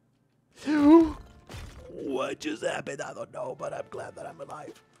 What just happened? I don't know, but I'm glad that I'm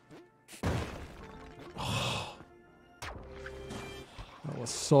alive. That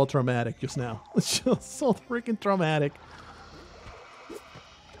was so traumatic just now. It's just so freaking traumatic.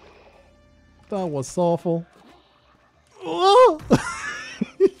 That was awful. Oh!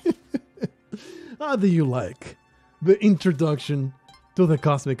 How do you like the introduction to the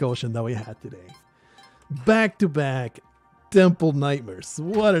Cosmic Ocean that we had today? Back-to-back Temple Nightmares.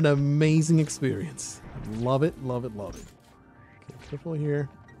 What an amazing experience. Love it, love it, love it. Okay, careful here.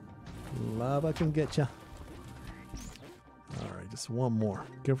 Lava can get ya. Alright, just one more.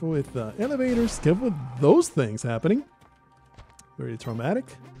 Careful with elevators. Careful with those things happening. Very traumatic.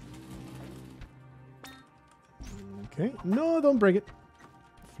 Okay. No, don't break it.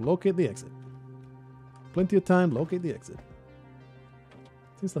 Locate the exit. Plenty of time. Locate the exit.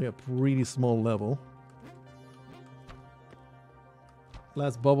 Seems like a pretty small level.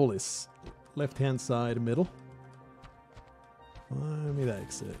 Last bubble is left-hand side, middle. Find me the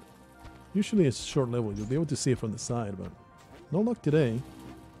exit. Usually it's a short level. You'll be able to see it from the side, but no luck today.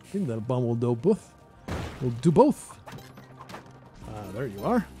 I think that bomb will do both. Will do both. Ah, there you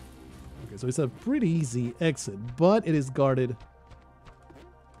are. Okay, so it's a pretty easy exit, but it is guarded.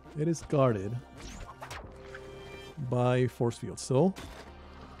 It is guarded by force fields. So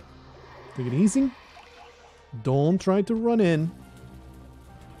take it easy. Don't try to run in.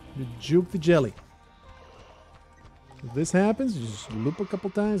 You juke the jelly. If this happens, you just loop a couple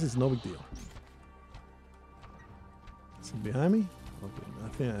times. It's no big deal. Is it behind me? Okay, I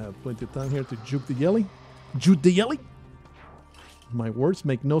think I have plenty of time here to juke the jelly. Juke the jelly. My words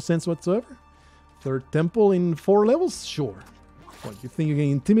make no sense whatsoever. Third temple in 4 levels? Sure. What, you think you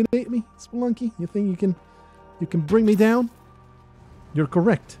can intimidate me, Spelunky? You think you can bring me down? You're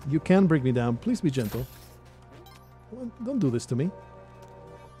correct. You can bring me down. Please be gentle. Well, don't do this to me.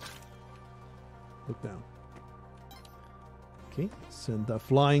 Look down. Okay, send that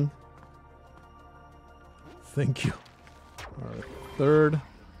flying. Thank you. Our third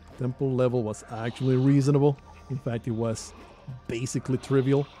Temple level was actually reasonable. In fact, it was basically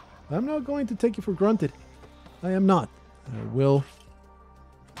trivial. I'm not going to take you for granted. I am not. I will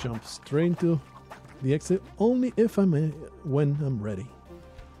jump straight into the exit only if when I'm ready.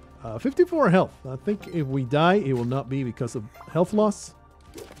 54 health. I think if we die, it will not be because of health loss.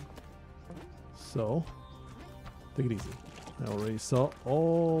 So, take it easy. I already saw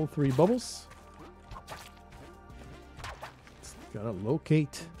all 3 bubbles. Just gotta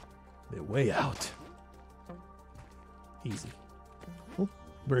locate the way out. Easy. Oh,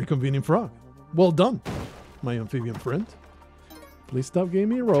 very convenient frog. Well done, my amphibian friend. Please stop giving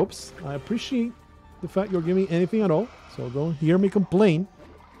me ropes. I appreciate the fact you're giving me anything at all, so don't hear me complain.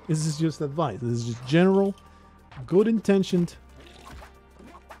 This is just advice. This is just general, good-intentioned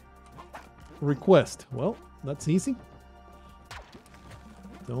request. Well, that's easy.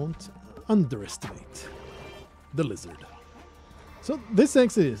 Don't underestimate the lizard. So this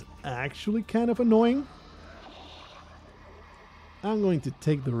exit is actually kind of annoying. I'm going to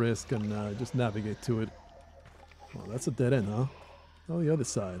take the risk and just navigate to it. Well, that's a dead end, huh? Oh, the other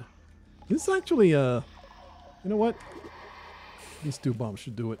side. This is actually, you know what? These 2 bombs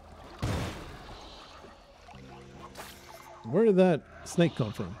should do it. Where did that snake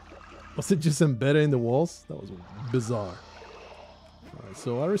come from? Was it just embedded in the walls? That was bizarre. Alright,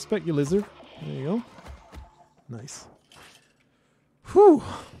 so I respect you, lizard. There you go. Nice. Whew.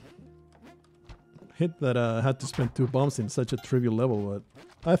 Hit that I had to spend 2 bombs in such a trivial level,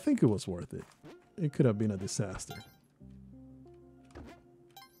 but I think it was worth it. It could have been a disaster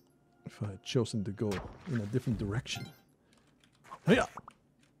if I had chosen to go in a different direction. Hiya!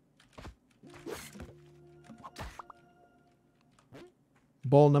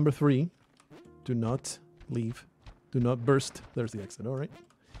 Ball number 3. Do not leave. Do not burst. There's the exit. All right.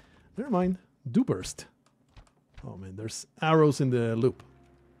 Never mind. Do burst. Oh man, there's arrows in the loop.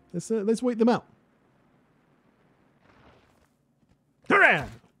 Let's wait them out. Hurrah!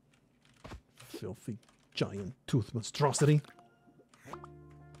 Filthy giant tooth monstrosity.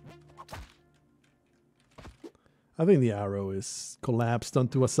 I think the arrow is collapsed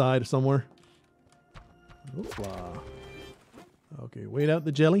onto a side somewhere. Oopla. Okay, wait out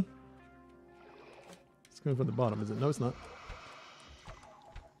the jelly. It's coming from the bottom, is it? No, it's not.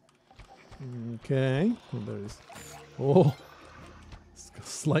 Okay. Well, there it is. Oh.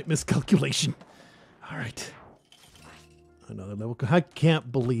 Slight miscalculation. All right. Another level. I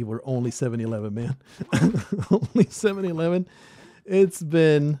can't believe we're only 7-11, man. Only 7-11. It's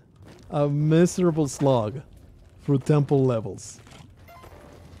been a miserable slog through temple levels.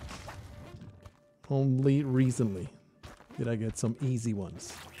 Only recently did I get some easy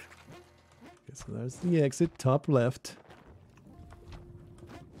ones. Okay, so there's the exit, top left.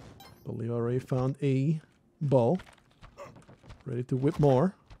 Believe I already found a ball. Ready to whip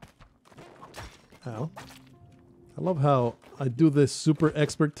more. Ow. I love how I do this super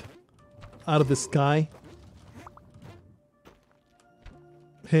expert out of the sky.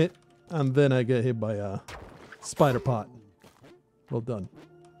 Hit, and then I get hit by a spider pot. Well done.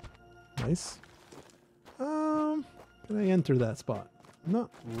 Nice. Can I enter that spot? Not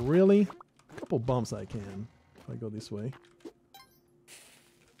really. A couple bumps I can if I go this way.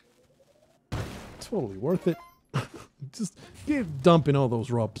 Totally worth it. Just keep dumping all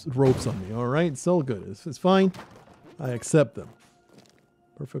those ropes on me, alright? It's all good. It's fine. I accept them.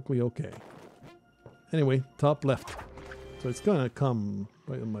 Perfectly okay. Anyway, top left. So it's gonna come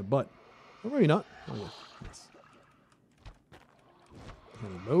right in my butt. Or maybe not. Oh yeah. Yes.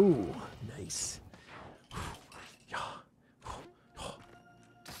 Hello. Nice.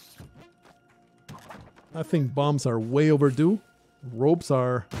 I think bombs are way overdue. Ropes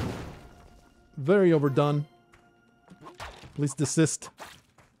are very overdone. Please desist.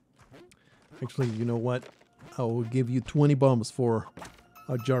 Actually, you know what? I will give you 20 bombs for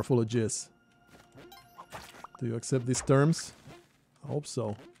a jar full of jizz. Do you accept these terms? I hope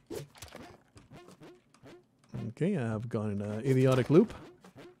so. Okay, I have gone in an idiotic loop.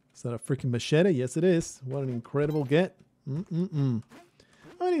 Is that a freaking machete? Yes, it is. What an incredible get.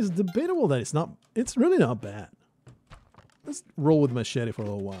 I mean, it's debatable that it's not... It's really not bad. Let's roll with machete for a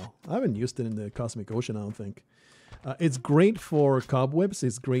little while. I haven't used it in the Cosmic Ocean, I don't think. It's great for cobwebs.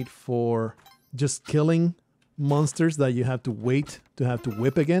 It's great for just killing monsters that you have to wait to have to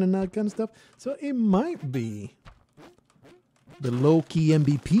whip again and that kind of stuff. So it might be the low-key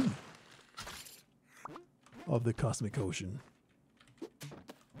MVP of the Cosmic Ocean.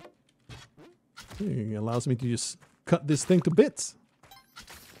 It allows me to just cut this thing to bits.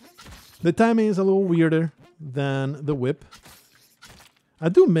 The timing is a little weirder than the whip. I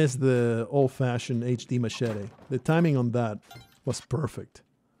do miss the old-fashioned HD machete. The timing on that was perfect.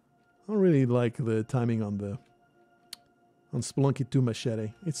 I don't really like the timing on Spelunky 2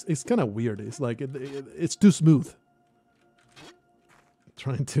 Machete. It's kind of weird. It's like it's too smooth.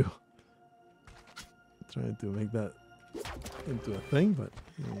 Trying to make that into a thing, but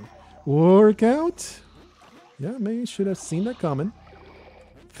workout. Yeah, maybe should have seen that coming.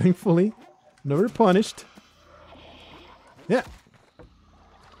 Thankfully, never punished. Yeah.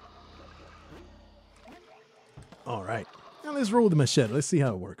 All right. Now let's roll the machete. Let's see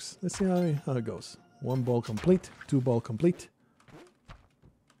how it works. Let's see how it goes. 1 ball complete. 2 ball complete.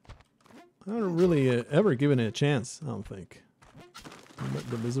 I haven't really ever given it a chance, I don't think. Let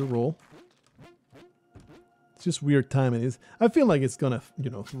the lizard roll. It's just weird timing. I feel like it's gonna,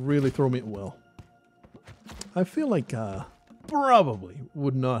 really throw me well. I feel like probably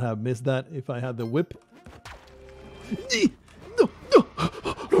would not have missed that if I had the whip.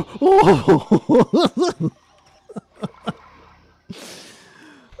 Oh,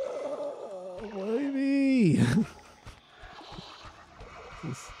 baby.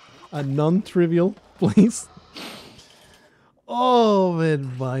 A non-trivial place. Oh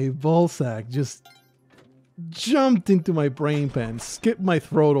man, my ball sack just jumped into my brain pan, skipped my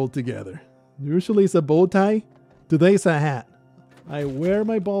throat altogether. Usually it's a bow tie. Today's a hat. I wear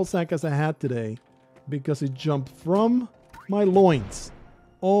my ball sack as a hat today because it jumped from my loins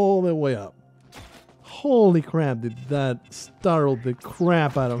all the way up. Holy crap, did that startle the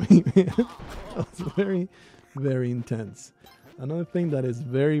crap out of me. That was very, very intense. Another thing that is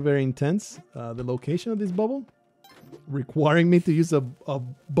very, very intense, the location of this bubble, requiring me to use a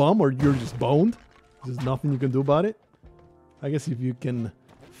bomb or you're just boned. There's nothing you can do about it. I guess if you can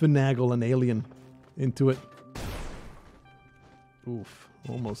finagle an alien into it. Oof,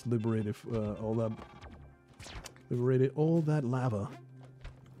 almost liberated all that lava.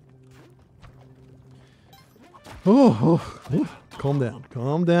 Oh, calm down,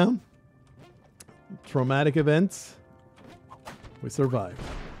 calm down. Traumatic events. We survived.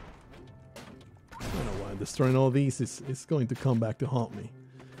 I don't know why destroying all these is going to come back to haunt me.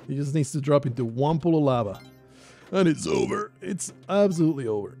 He just needs to drop into 1 pool of lava. And it's over. It's absolutely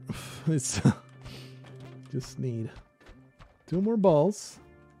over. It's just need 2 more balls.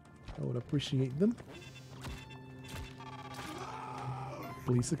 I would appreciate them.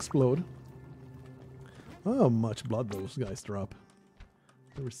 Please explode. Oh, how much blood those guys drop.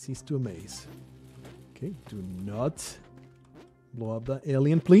 Never cease to amaze. Okay, do not blow up that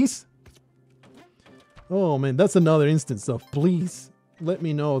alien, please. Oh man, that's another instance of please let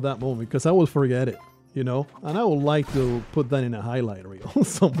me know that moment because I will forget it, and I would like to put that in a highlight reel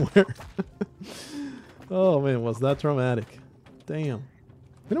somewhere. Oh man, was that traumatic. Damn.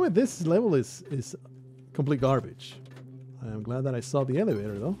 Anyway, this level is complete garbage. I am glad that I saw the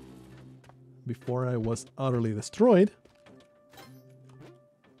elevator though before I was utterly destroyed.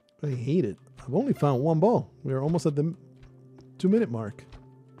 I hate it. I've only found 1 ball. We're almost at the 2-minute mark.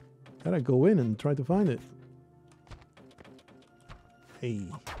 Gotta go in and try to find it. Hey.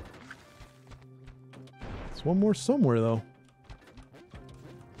 There's 1 more somewhere though.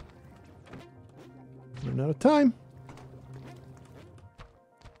 Running out of time.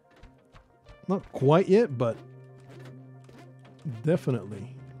 Not quite yet, but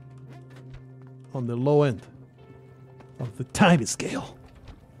definitely on the low end of the time scale.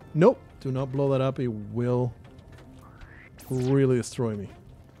 Nope, do not blow that up. It will really destroy me.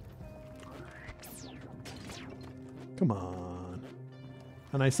 Come on.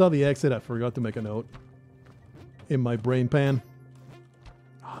 And I saw the exit. I forgot to make a note in my brain pan.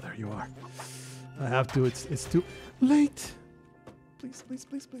 Oh, there you are. I have to. It's too late. Please, please,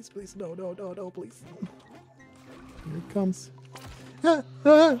 please, please, please. No, no, no, no, please. Here it comes.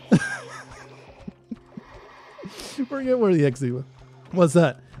 Forget where the exit was. What's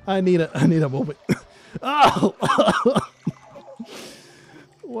that? I need a moment. Oh!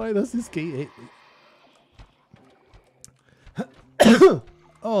 Why does this gate hate me?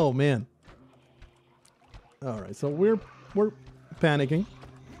 Oh man. Alright, so we're panicking.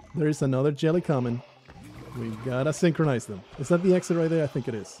 There is another jelly coming. We gotta synchronize them. Is that the exit right there? I think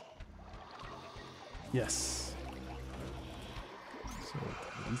it is. Yes. So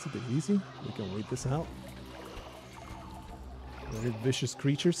take it easy. We can wait this out. Very vicious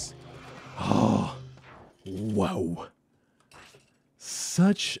creatures. Oh, wow.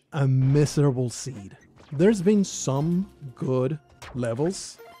 Such a miserable seed. There's been some good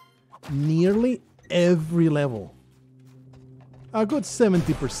levels. Nearly every level. A good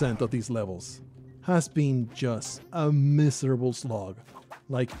 70% of these levels has been just a miserable slog.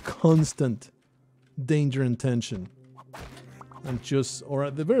 Like constant danger and tension. And just, or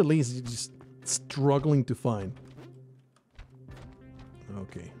at the very least, you're just struggling to find.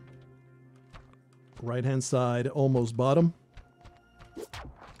 Okay. Right hand side, almost bottom.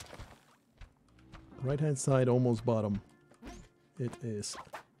 Right hand side, almost bottom. It is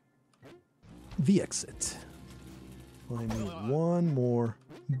the exit. I need one more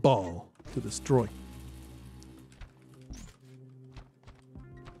ball to destroy.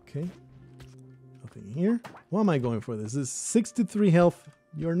 Okay. Nothing here. Why am I going for this? This is 63 health.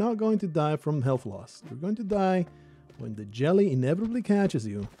 You're not going to die from health loss. You're going to die when the jelly inevitably catches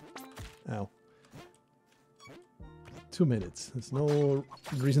you. Ow. 2 minutes. There's no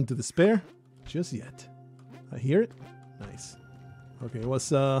reason to despair just yet. I hear it. Nice. Okay, it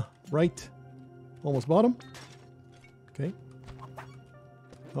was right. Almost bottom. Okay.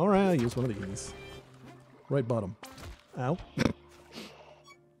 Alright, I'll use one of these. Right bottom. Ow.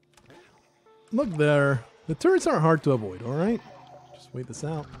 Look there. The turrets are hard to avoid, alright? Just wait this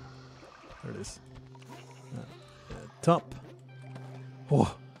out. There it is. Top.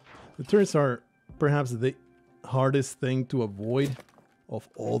 Oh, the turrets are perhaps the hardest thing to avoid of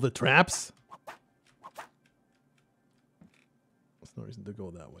all the traps. There's no reason to go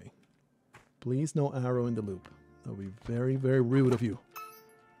that way. Please, no arrow in the loop. That would be very, very rude of you.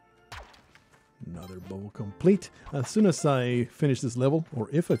 Another bubble complete. As soon as I finish this level, or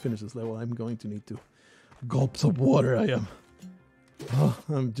if I finish this level, I'm going to need to gulp some water. I am. Oh,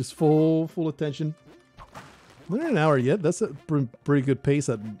 I'm just full attention. Not an hour yet. That's a pretty good pace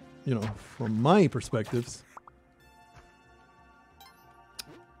at, you know, from my perspectives.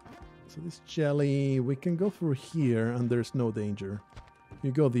 So this jelly, we can go through here and there's no danger. If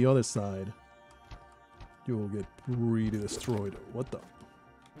you go the other side, you will get pretty destroyed. What the?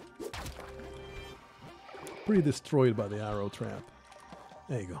 Pretty destroyed by the arrow trap.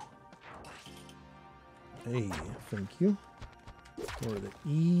 There you go. Hey, thank you. For the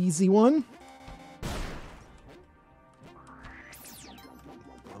easy one.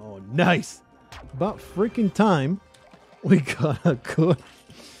 Oh, nice. About freaking time. We got a good...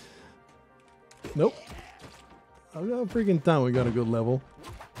 Nope. About freaking time we got a good level.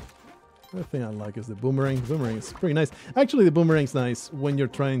 The thing I like is the boomerang. Boomerang is pretty nice. Actually, the boomerang's nice when you're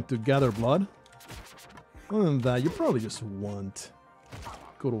trying to gather blood. Other than that, you probably just want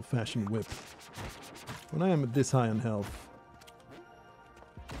good old-fashioned whip. When I am this high on health,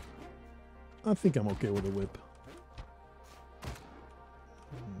 I think I'm okay with a whip.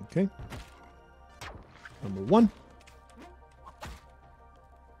 Okay. Number 1.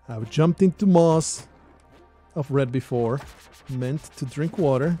 I've jumped into moss. I've read before. Meant to drink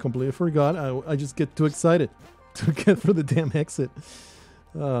water. Completely forgot. I just get too excited to get through the damn exit.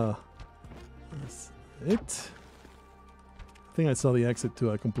 That's it. I think I saw the exit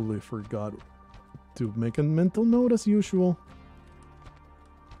too. I completely forgot to make a mental note as usual.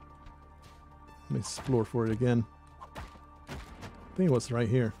 Let me explore for it again. I think it was right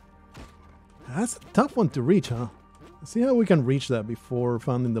here. That's a tough one to reach, huh? Let's see how we can reach that before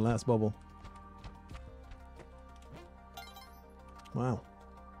finding the last bubble. Wow.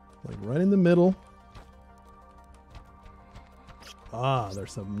 Like right in the middle. Ah,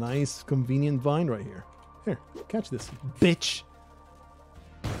 there's a nice convenient vine right here. Here, catch this, bitch.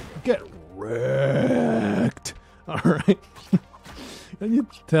 Get wrecked. Alright. Can you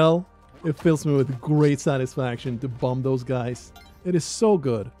tell? It fills me with great satisfaction to bomb those guys. It is so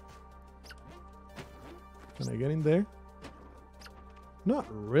good. Can I get in there? Not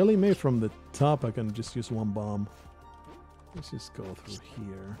really. Made from the top. I can just use one bomb. Let's just go through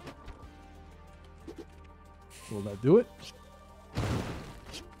here. Will that do it?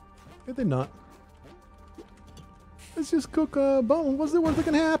 It did not. Let's just cook a bomb. What's the worst that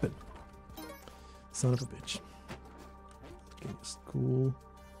can happen? Son of a bitch. Okay, it's cool.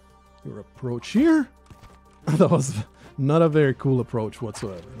 Your approach here? That was not a very cool approach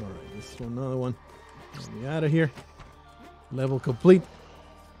whatsoever. Alright, let's throw another one. Get me out of here. Level complete.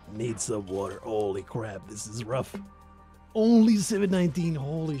 Need some water. Holy crap, this is rough. Only 719.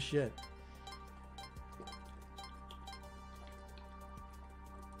 Holy shit.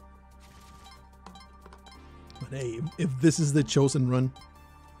 But hey, if this is the chosen run,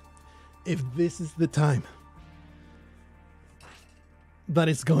 if this is the time that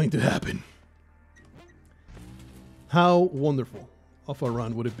it's going to happen, how wonderful of a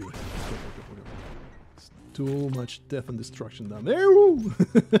run would it be? It's too much death and destruction down there.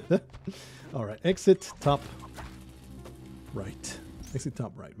 All right, exit top right. Exit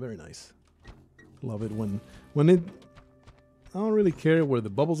top right. Very nice. Love it when it. I don't really care where the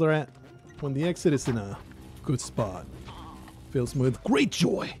bubbles are at. When the exit is in a good spot, fills me with great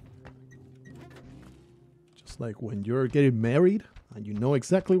joy. Just like when you're getting married and you know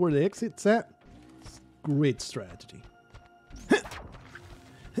exactly where the exit's at. It's great strategy.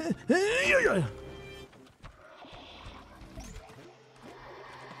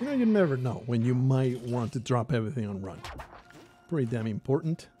 You know, you never know when you might want to drop everything on run. Pretty damn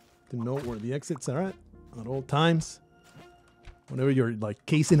important to know where the exits are at all times. Whenever you're like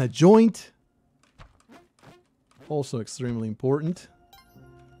casing a joint. Also extremely important.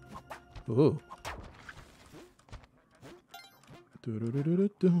 Ooh.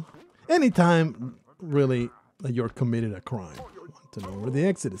 Anytime, really, that you're committed a crime. You want to know where the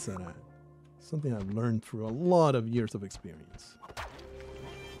exit is at. Something I've learned through a lot of years of experience.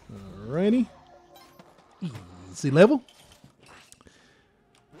 Alrighty. Easy level.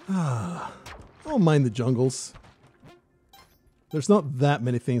 I don't mind the jungles. There's not that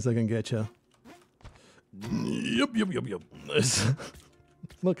many things that can get you. Yup.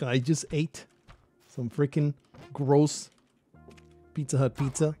 Look, I just ate some freaking gross Pizza Hut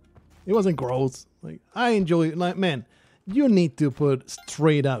pizza. It wasn't gross. Like, I enjoy it. Like, man, you need to put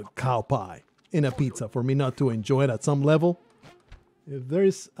straight out cow pie in a pizza for me not to enjoy it at some level. If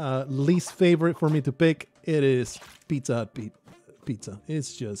there's a least favorite for me to pick, it is Pizza Hut pizza.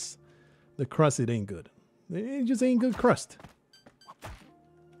 It's just the crust, it ain't good. It just ain't good crust.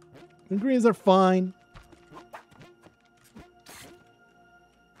 The ingredients are fine.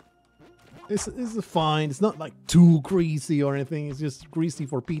 It's fine. It's not like too greasy or anything. It's just greasy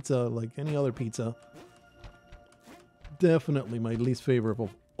for pizza like any other pizza. Definitely my least favorite of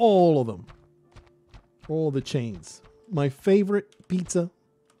all of them. All the chains. My favorite pizza.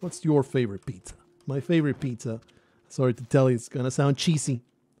 What's your favorite pizza? My favorite pizza. Sorry to tell you, it's going to sound cheesy.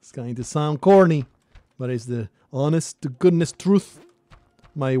 It's going to sound corny. But it's the honest to goodness truth.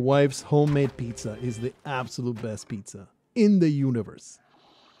 My wife's homemade pizza is the absolute best pizza in the universe.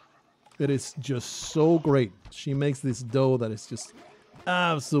 It is just so great. She makes this dough that is just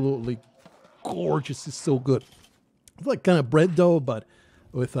absolutely gorgeous. It's so good. It's like kind of bread dough, but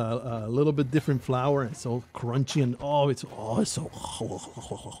with a little bit different flour. And it's so crunchy and it's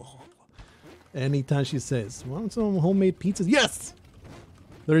so. Anytime she says, "Want some homemade pizzas?" Yes.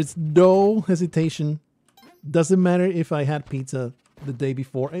 There is no hesitation. Doesn't matter if I had pizza the day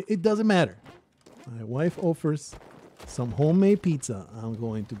before. It doesn't matter. My wife offers some homemade pizza. I'm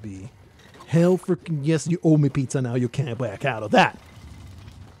going to be hell freaking yes, you owe me pizza now. You can't back out of that.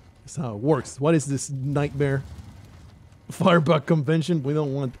 That's how it works. What is this nightmare? Firebug convention? We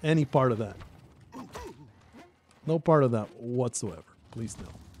don't want any part of that. No part of that whatsoever. Please no.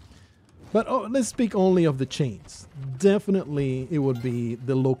 But let's speak only of the chains. Definitely it would be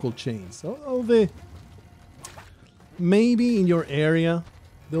the local chains. Maybe in your area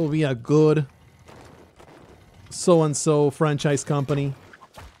there will be a good so-and-so franchise company.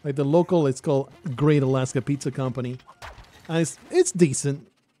 Like the local, it's called Great Alaska Pizza Company. And it's decent.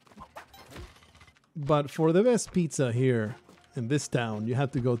 But for the best pizza here in this town, you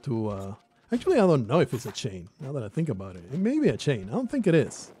have to go to... actually, I don't know if it's a chain, now that I think about it. It may be a chain. I don't think it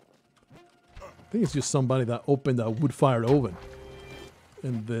is. I think it's just somebody that opened a wood-fired oven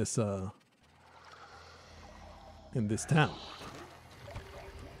in this town.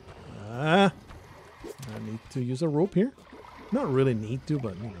 I need to use a rope here. Not really need to,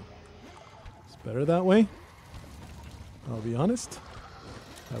 but you know, it's better that way. I'll be honest.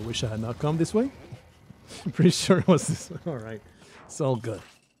 I wish I had not come this way. I'm pretty sure it was this way. All right, it's all good.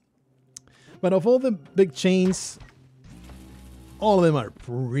 But of all the big chains, all of them are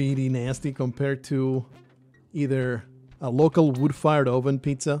pretty nasty compared to either a local wood-fired oven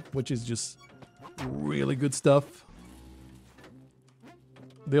pizza, which is just really good stuff.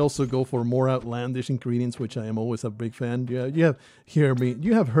 They also go for more outlandish ingredients, which I am always a big fan. Yeah,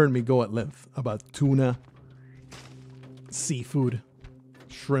 you have heard me go at length about tuna, seafood,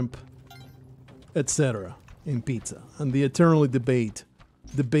 shrimp, etc. in pizza, and the eternally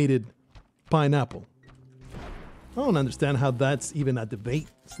debated pineapple. I don't understand how that's even a debate.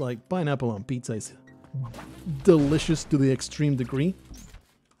 It's like pineapple on pizza is delicious to the extreme degree.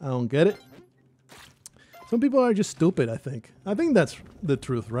 I don't get it. Some people are just stupid, I think. I think that's the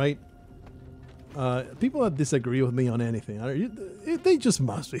truth, right? People that disagree with me on anything, they just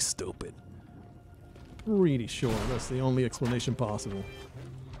must be stupid. Pretty sure that's the only explanation possible.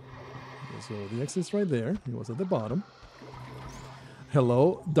 Okay, so the exit's right there. It was at the bottom.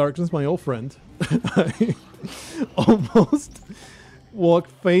 Hello, darkness, my old friend. I almost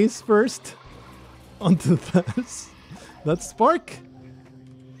walked face first onto that spark.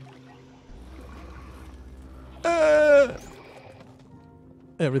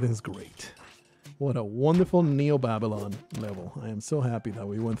 Everything's great. What a wonderful Neo-Babylon level. I am so happy that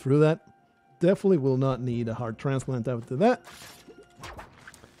we went through that. Definitely will not need a heart transplant after that.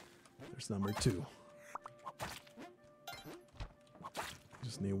 There's number 2.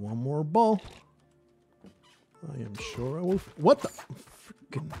 Just need one more ball. I am sure I will... What the...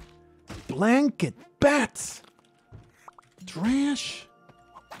 Fucking blanket. Bats. Trash.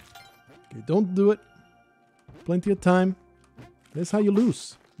 Okay, don't do it. Plenty of time. That's how you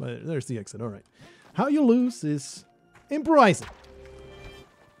lose. But there's the exit. All right. How you lose is improvising.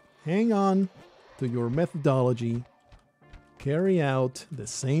 Hang on to your methodology. Carry out the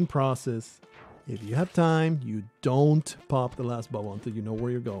same process. If you have time, you don't pop the last bubble until you know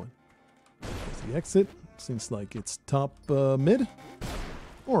where you're going. There's the exit. Seems like it's top mid.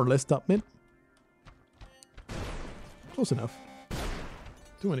 Or less top mid. Close enough.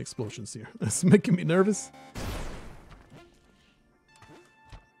 Too many explosions here. It's making me nervous.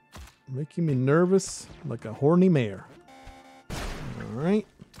 Making me nervous like a horny mare. Alright.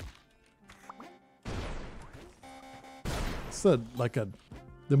 It's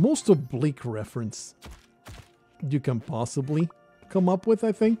the most oblique reference you can possibly come up with,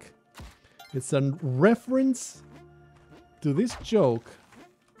 I think. It's a reference to this joke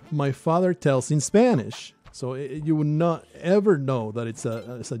my father tells in Spanish. So you would not ever know that it's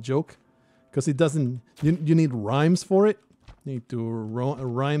a joke. Because it doesn't... You need rhymes for it. You need to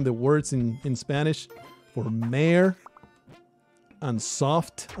rhyme the words in Spanish for mare and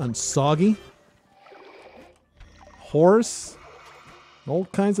soft and soggy. Horse. All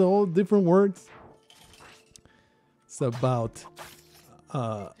kinds of all different words. It's about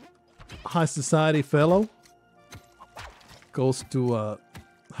high society fellow goes to a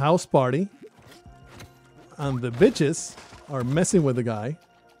house party and the bitches are messing with the guy.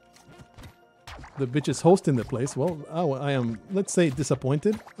 The bitches hosting the place. Well, I am, let's say,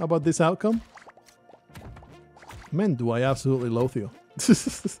 disappointed about this outcome. Man, do I absolutely loathe you.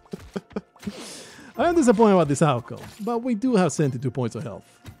 I am disappointed about this outcome, but we do have 72 points of health.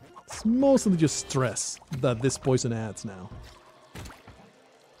 It's mostly just stress that this poison adds now.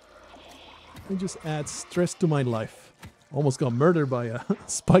 It just adds stress to my life. Almost got murdered by a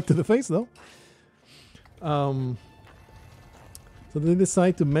spike to the face, though. So they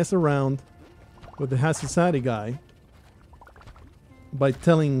decide to mess around with the high society guy by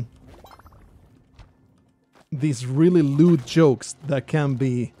telling these really lewd jokes that can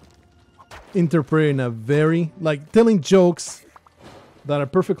be interpreted in a very, like telling jokes that are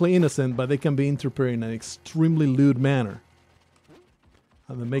perfectly innocent, but they can be interpreted in an extremely lewd manner.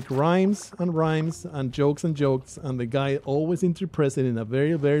 And they make rhymes and jokes, and the guy always interprets it in a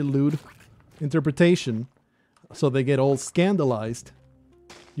very, very lewd interpretation, so they get all scandalized.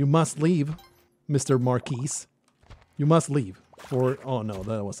 You must leave, Mr. Marquise. You must leave. Oh no,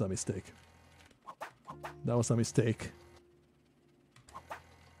 that was a mistake. That was a mistake.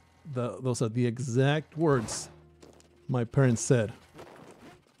 Those are the exact words my parents said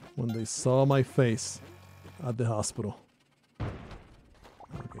when they saw my face at the hospital.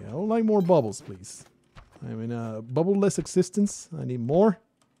 Okay, I would like more bubbles, please. I'm in a bubble-less existence. I need more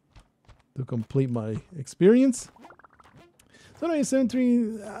to complete my experience. So anyway,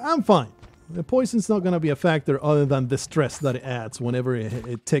 73, I'm fine. The poison's not going to be a factor other than the stress that it adds whenever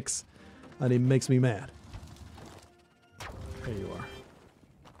it ticks and it makes me mad. There you are.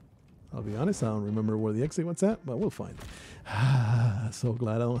 I'll be honest, I don't remember where the exit was at, but we'll find it. So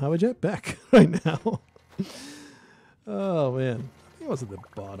glad I don't have a jetpack right now. Oh, man. I think it was at the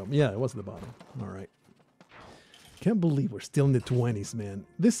bottom. Yeah, it was at the bottom. All right. Can't believe we're still in the 20s, man.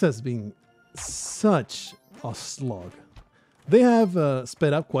 This has been such a slog. They have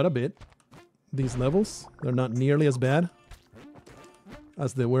sped up quite a bit, these levels. They're not nearly as bad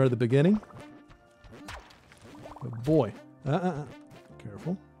as they were at the beginning. But boy.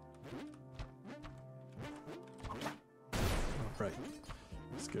 Careful. Alright.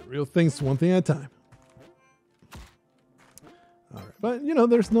 Let's get real things one thing at a time. Alright. But, you know,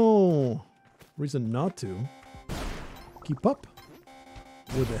 there's no reason not to keep up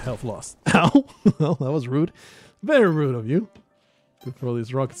with the health loss. Ow! Well, that was rude. Very rude of you to throw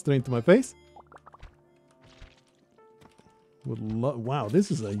these rockets straight into my face. Wow,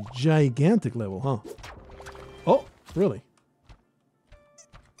 this is a gigantic level, huh? Oh, really?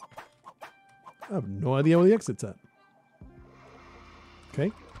 I have no idea where the exit's at.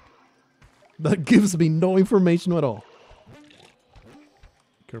 Okay. That gives me no information at all.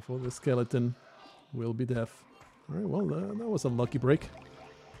 Careful, the skeleton will be deaf. Alright, well, that was a lucky break.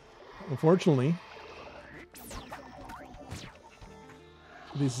 Unfortunately,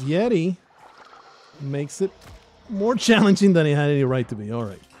 this Yeti makes it more challenging than it had any right to be.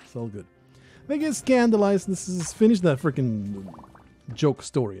 Alright, it's all good. They get scandalized. This is finish that freaking joke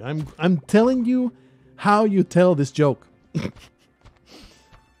story. I'm telling you how you tell this joke.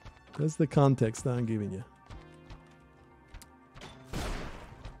 That's the context that I'm giving you.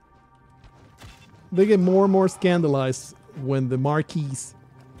 They get more and more scandalized when the Marquise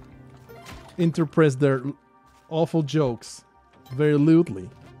interpret their awful jokes very lewdly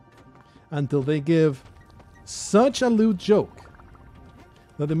until they give such a lewd joke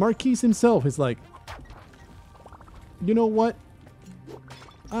that the Marquis himself is like, you know what?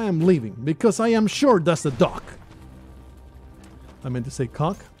 I am leaving because I am sure that's a doc. I meant to say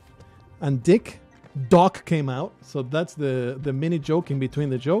cock. And dick, doc came out. So that's the mini joke in between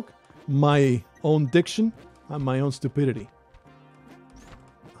the joke. My own diction and my own stupidity.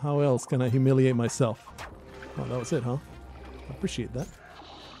 How else can I humiliate myself? Oh, that was it, huh? I appreciate that.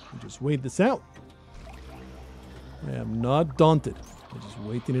 I'll just wait this out. I am not daunted. I'm just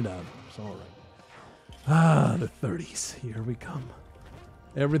waiting it out. It's all right. Ah, the 30s. Here we come.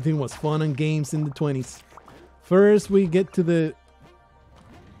 Everything was fun and games in the 20s. First, we get to the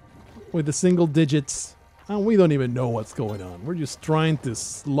single digits, and we don't even know what's going on. We're just trying to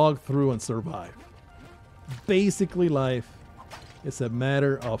slog through and survive. Basically, life is a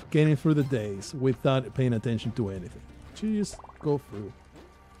matter of getting through the days without paying attention to anything. Just go through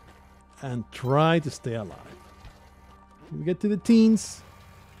and try to stay alive. We get to the teens,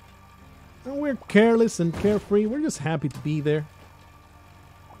 and we're careless and carefree. We're just happy to be there.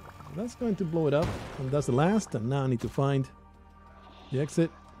 That's going to blow it up, and that's the last. And now I need to find the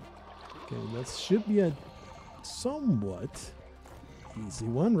exit. Okay, that should be a somewhat easy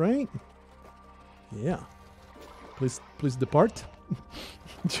one, right? Yeah. Please depart.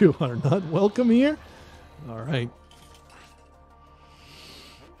 You are not welcome here. All right.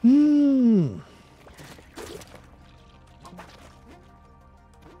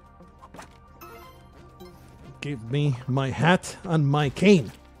 Give me my hat and my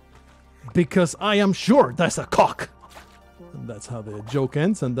cane, because I am sure that's a cock. And that's how the joke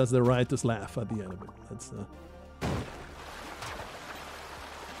ends, and that's the riotous laugh at the end of it. That's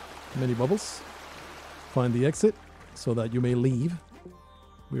many bubbles. Find the exit so that you may leave.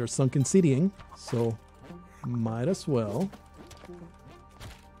 We are sunken citying, so might as well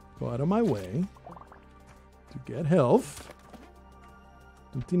go out of my way to get health.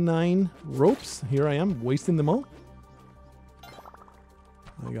 29 ropes. Here I am, wasting them all.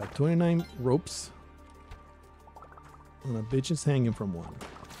 I got 29 ropes. And a bitch is hanging from one.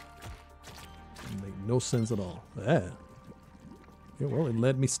 It make no sense at all. Yeah. Yeah, well, it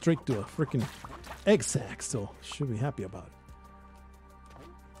led me straight to a freaking egg sack, so should be happy about it.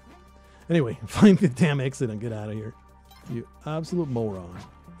 Anyway, find the damn exit and get out of here. You absolute moron.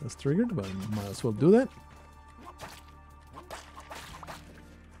 That's triggered, but I might as well do that.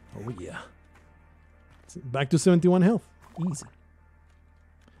 Oh yeah. Back to 71 health. Easy.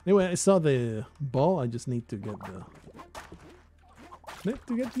 Anyway, I saw the ball. I just need to get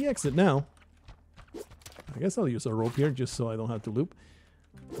the exit now. I guess I'll use a rope here just so I don't have to loop.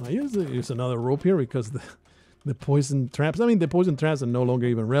 I use another rope here because the poison traps. I mean, the poison traps are no longer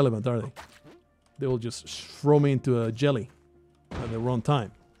even relevant, are they? They will just throw me into a jelly at the wrong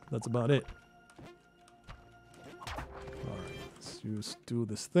time. That's about it. Alright, let's just do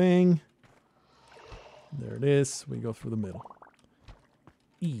this thing. There it is. We go through the middle.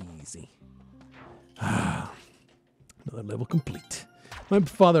 Easy. Another level complete. My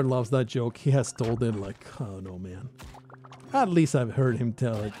father loves that joke. He has told it like, oh no, man. At least I've heard him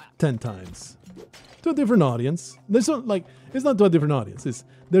tell it 10 times. To a different audience. There's not, like, it's not to a different audience.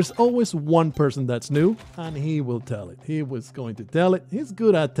 There's always one person that's new, and he will tell it. He was going to tell it. He's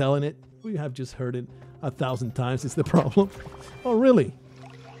good at telling it. We have just heard it 1,000 times is the problem. Oh, really?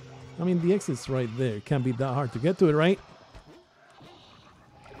 I mean, the exit's right there. It can't be that hard to get to it, right?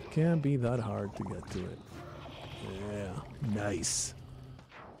 Can't be that hard to get to it. Yeah, nice.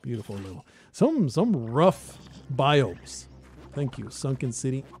 Beautiful little. Some rough biomes. Thank you, Sunken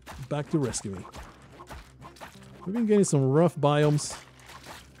City. Back to rescue me. We've been getting some rough biomes.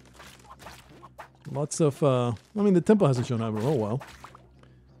 Lots of, I mean, the temple hasn't shown up in a while.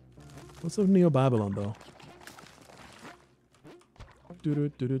 Lots of Neo Babylon, though.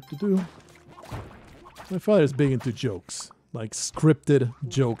 My father is big into jokes. Like scripted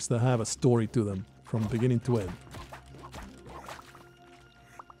jokes that have a story to them from beginning to end.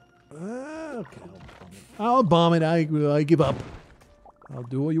 Okay, I'll bomb it. I give up. I'll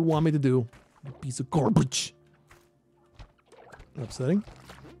do what you want me to do. You piece of garbage. Upsetting.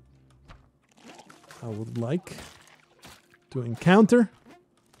 I would like to encounter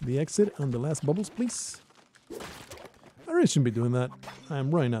the exit on the last bubbles, please. I really shouldn't be doing that. I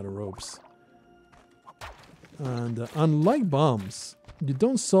am running out of ropes. And unlike bombs, you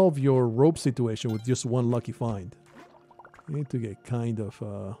don't solve your rope situation with just one lucky find. You need to get kind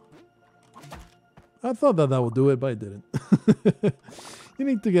of... I thought that would do it, but it didn't. You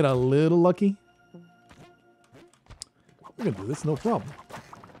need to get a little lucky. We can do this, no problem.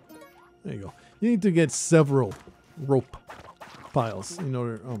 There you go. You need to get several rope piles in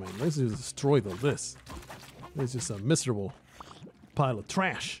order... Oh man, let's just destroy this. It's just a miserable pile of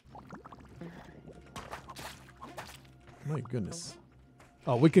trash. My goodness.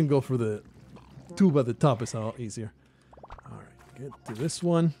 Oh, we can go for the tube at the top. It's all easier. Alright, get to this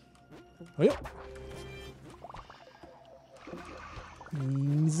one. Oh, yeah.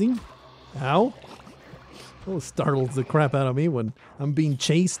 Easy. Ow. Oh, startles the crap out of me when I'm being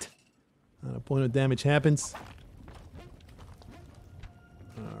chased. And a point of damage happens.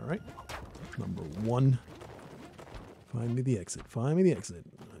 Alright. Number 1. Find me the exit. Find me the exit.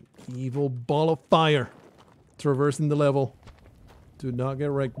 An evil ball of fire. Traversing the level. Do not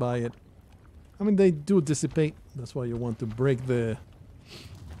get wrecked by it. I mean, they do dissipate. That's why you want to break the...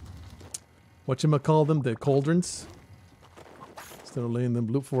 whatchamacall them? The cauldrons. Instead of letting them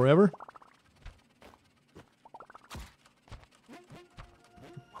loop forever.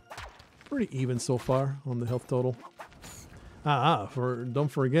 Pretty even so far on the health total. Don't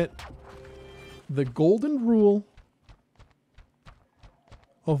forget the golden rule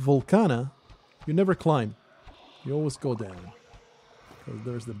of Volcana. You never climb. You always go down. Because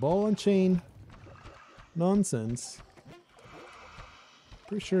there's the ball and chain nonsense.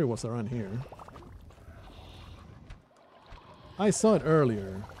 Pretty sure it was around here. I saw it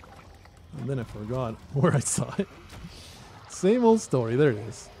earlier. And then I forgot where I saw it. Same old story. There it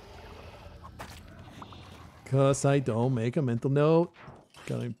is. Because I don't make a mental note.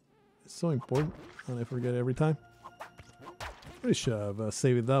 God, it's so important. And I forget every time. Pretty sure I've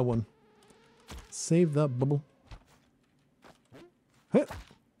saved that one. Save that bubble. Hey.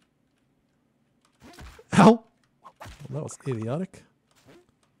 Ow! Well, that was idiotic.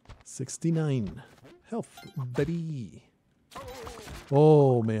 69. Health, baby.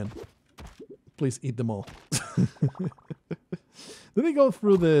 Oh, man. Please eat them all. Did they go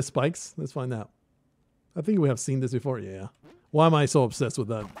through the spikes? Let's find out. I think we have seen this before. Yeah. Why am I so obsessed with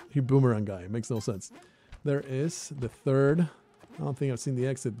that boomerang guy? It makes no sense. There is the third. I don't think I've seen the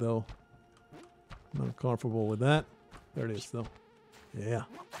exit, though. Not comfortable with that. There it is, though. Yeah.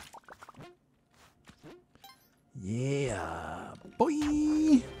 Yeah, boy.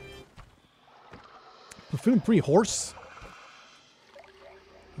 I'm feeling pretty hoarse.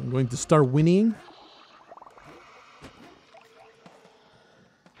 I'm going to start whinnying.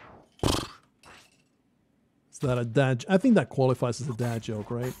 Is that a dad? I think that qualifies as a dad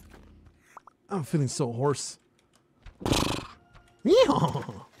joke, right? I'm feeling so hoarse.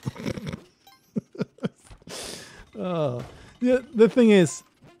 Yeah, the thing is,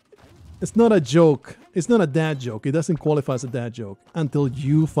 it's not a joke. It's not a dad joke. It doesn't qualify as a dad joke until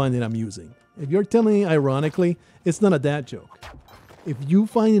you find it amusing. If you're telling it ironically, it's not a dad joke. If you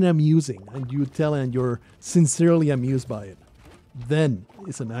find it amusing and you tell it and you're sincerely amused by it, then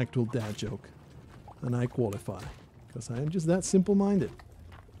it's an actual dad joke. And I qualify because I am just that simple-minded.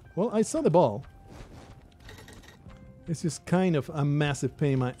 Well, I saw the ball. It's just kind of a massive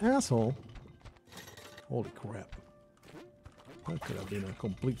pain in my asshole. Holy crap. That could have been a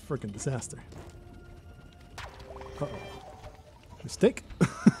complete freaking disaster. Uh-oh. Mistake.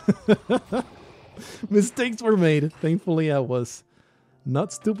 Mistakes were made. Thankfully, I was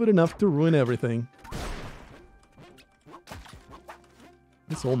not stupid enough to ruin everything.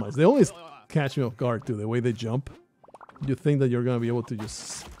 These all mice, they always catch me off guard too, the way they jump. You think that you're going to be able to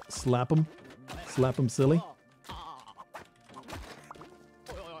just slap them? Slap them silly?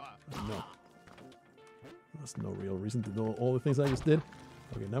 No. That's no real reason to do all the things I just did.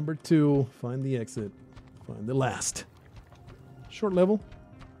 Okay, number 2, find the exit. Find the last. Short level.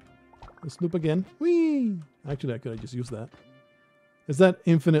 Let's loop again. Whee! Actually, I could have just used that. Is that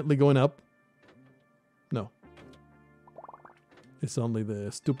infinitely going up? No. It's only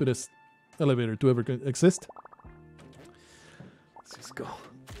the stupidest elevator to ever exist. Let's just go.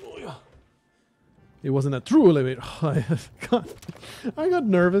 Oh, yeah. It wasn't a true elevator. I got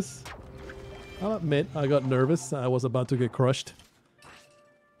nervous. I'll admit, I got nervous. I was about to get crushed.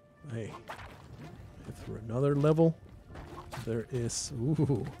 Hey. Through another level. There is...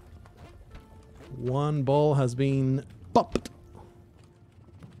 Ooh. One ball has been popped.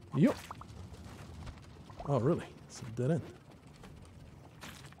 Yup. Oh, really? It's a dead end.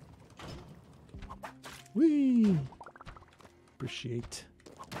 Whee! Appreciate.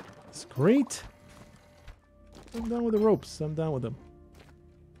 It's great. I'm done with the ropes. I'm done with them.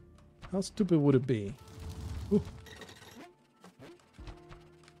 How stupid would it be? Ooh.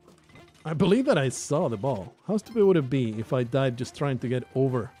 I believe that I saw the ball. How stupid would it be if I died just trying to get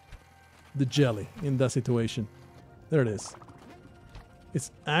over the jelly in that situation? There it is.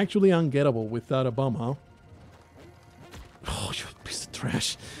 It's actually ungettable without a bomb, huh? Oh, you piece of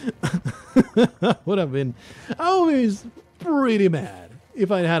trash. Would have been always pretty mad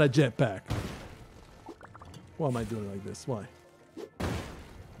if I had a jetpack. Why am I doing like this? Why?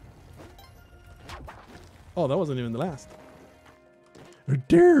 Oh, that wasn't even the last.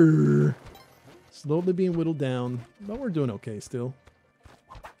 Durr. Slowly being whittled down, but we're doing okay still.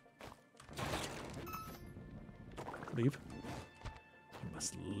 Leave. You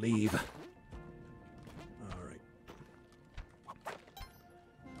must leave. Alright.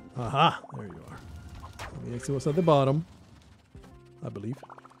 Aha! There you are. Let me see what's at the bottom. I believe.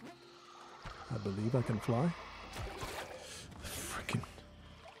 I believe I can fly. Freaking.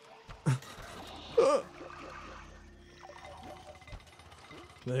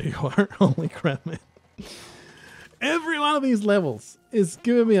 There you are. Holy crap, man. Every one of these levels is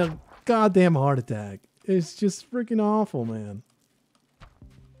giving me a goddamn heart attack. It's just freaking awful, man.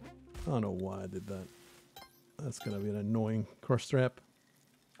 I don't know why I did that. That's gonna be an annoying crush trap.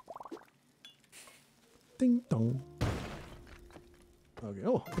 Ding dong. Okay,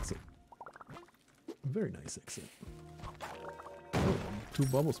 oh, exit. Very nice exit. Oh, 2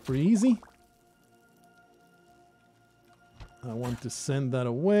 bubbles, pretty easy. I want to send that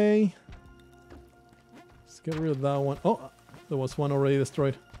away. Let's get rid of that one. Oh, there was one already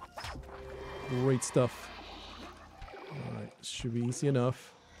destroyed. Great stuff. Alright, should be easy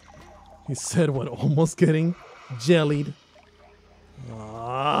enough. He said what, almost getting jellied.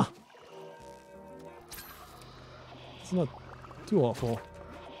 Ah. It's not too awful.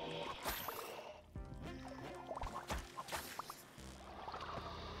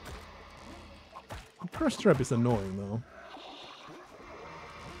 The crush trap is annoying though.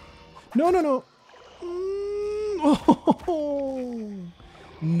 No, no, no. Oh,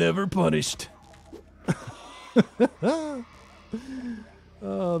 never punished.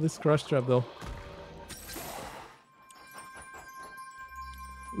 Oh, this crush trap though.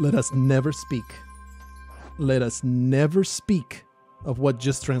 Let us never speak. Let us never speak of what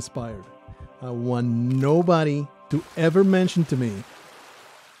just transpired. I want nobody to ever mention to me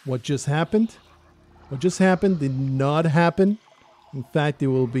what just happened. What just happened did not happen. In fact, it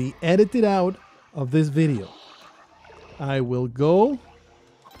will be edited out of this video. I will go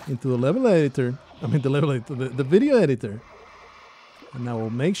into the level editor. I mean, the video editor. And I will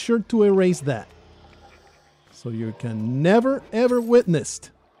make sure to erase that. So you can never, ever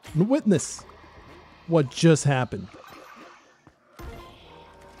witness what just happened.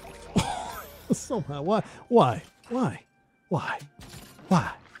 Somehow, why? Why? Why? Why?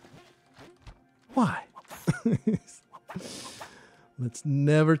 Why? Why? Let's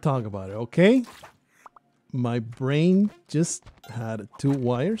never talk about it, okay? My brain just had 2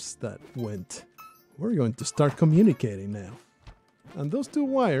 wires that went. We're going to start communicating now. And those 2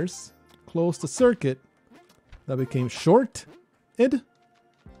 wires closed a circuit that became shorted.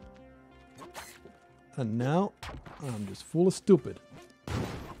 And now I'm just full of stupid.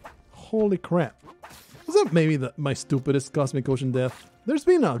 Holy crap. Was that maybe my stupidest Cosmic Ocean death? There's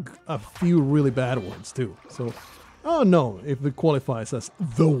been a few really bad ones too. So I don't know if it qualifies as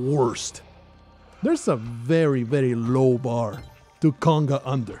the worst. There's a very, very low bar to conga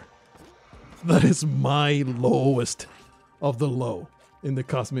under. That is my lowest of the low in the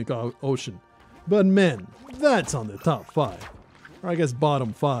Cosmic Ocean. But man, that's on the top 5. Or I guess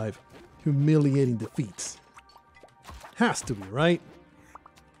bottom 5. Humiliating defeats. Has to be, right?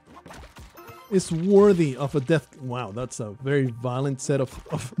 It's worthy of a death. Wow, that's a very violent set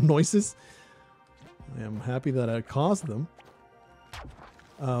of noises. I am happy that I caused them.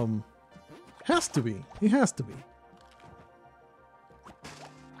 Has to be. It has to be.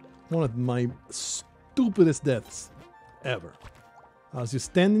 One of my stupidest deaths ever. I was just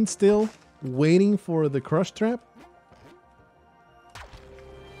standing still, waiting for the crush trap.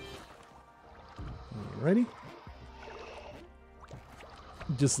 Alrighty.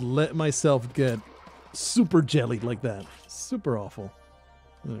 Just let myself get super jellied like that. Super awful.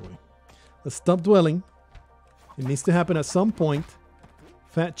 Anyway, let's stop dwelling. It needs to happen at some point.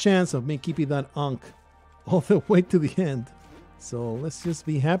 Fat chance of me keeping that onk all the way to the end. So let's just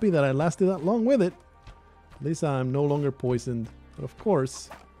be happy that I lasted that long with it. At least I'm no longer poisoned. But of course,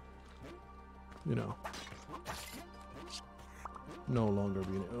 you know, no longer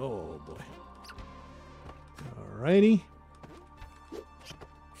being... Oh boy. Alrighty.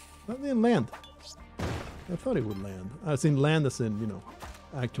 That didn't land. I thought it would land. I seen land as in, you know,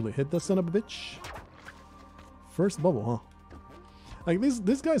 actually hit that son of a bitch. First bubble, huh? Like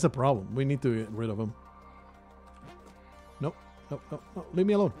this guy's a problem. We need to get rid of him. Nope. Nope, nope, nope. Leave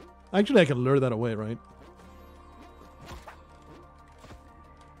me alone. Actually, I can lure that away, right?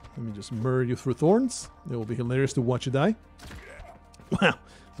 Let me just murder you through thorns. It will be hilarious to watch you die. Wow,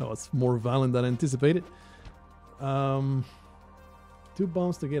 that was more violent than anticipated. 2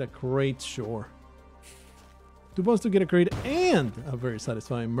 bombs to get a crate, sure. 2 bombs to get a crate and a very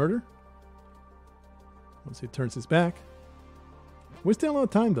satisfying murder. Once he turns his back. We still have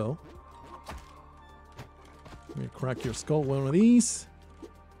time though. Let me crack your skull with one of these.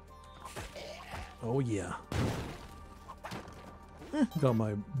 Oh yeah. Got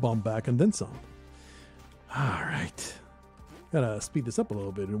my bomb back and then some. Alright. Gotta speed this up a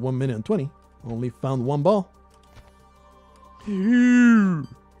little bit. In 1 minute and 20. Only found 1 ball.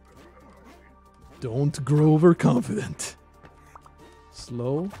 Don't grow overconfident.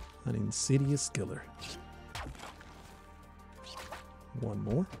 Slow and insidious killer. 1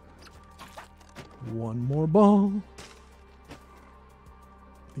 more. 1 more ball.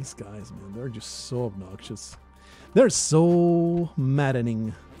 These guys, man, they're just so obnoxious. They're so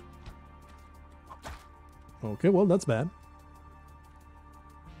maddening. Okay, well, that's bad.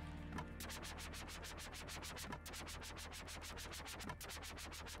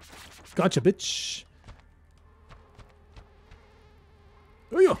 Gotcha, bitch.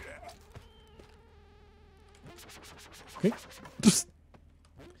 Oh, yeah. Okay. Psst.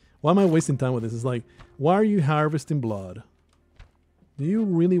 Why am I wasting time with this? It's like, why are you harvesting blood? Do you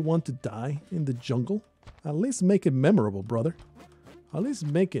really want to die in the jungle? At least make it memorable, brother. At least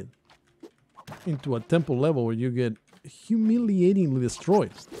make it into a temple level where you get humiliatingly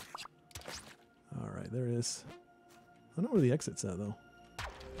destroyed. Alright, there it is. I don't know where the exit's at, though.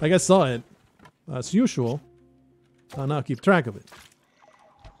 Like I saw it, as usual. I'll now keep track of it.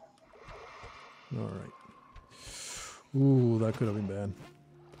 Alright. Ooh, that could have been bad.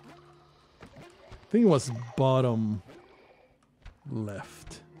 I think it was bottom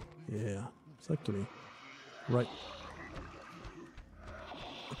left. Yeah, it's actually right.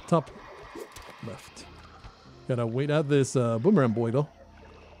 Top left. Gotta wait out this boomerang boy though.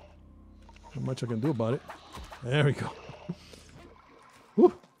 Not much I can do about it. There we go.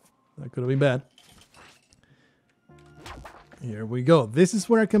 Whew, that could have been bad. Here we go. This is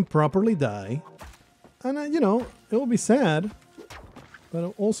where I can properly die. And you know, it will be sad, but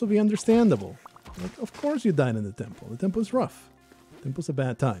it'll also be understandable. Like, of course you died in the temple. The temple's rough. The temple's a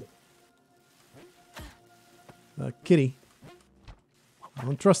bad time. Kitty. I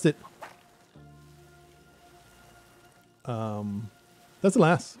don't trust it. That's the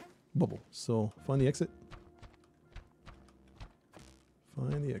last bubble. So find the exit.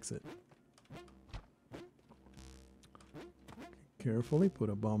 Find the exit. Carefully put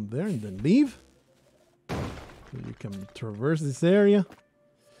a bomb there and then leave. So you can traverse this area.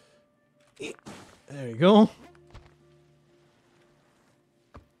 There you go.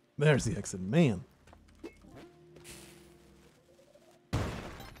 There's the exit. Man. I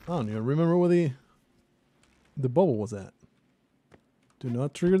don't even remember where the bubble was at. Do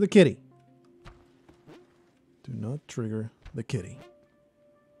not trigger the kitty. Do not trigger the kitty.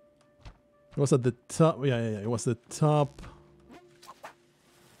 It was at the top. Yeah. It was the top.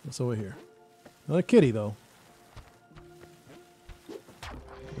 What's over here? Another kitty, though.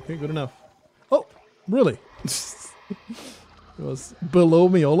 Okay, good enough. Oh, really? It was below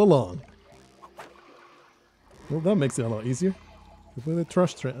me all along. Well, that makes it a lot easier. With a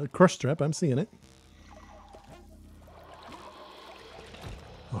crush trap, I'm seeing it.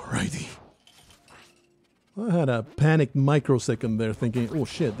 Alrighty. I had a panicked microsecond there thinking, oh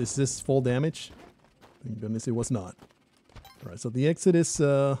shit, is this full damage? Thank goodness it was not. Alright, so the exit is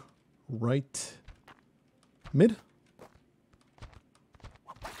right mid.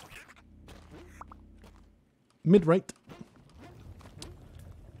 Mid right.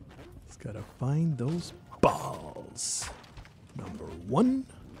 Just gotta find those balls. Number 1.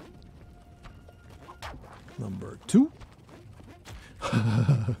 Number 2.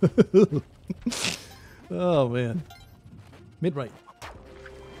 Oh man. Mid right.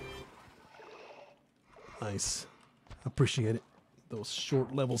 Nice. Appreciate it. Those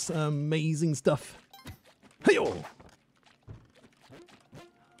short levels. Amazing stuff. Hey-yo!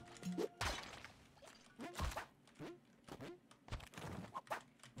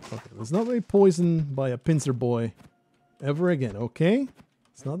 Okay, let's not be poisoned by a pincer boy ever again, okay?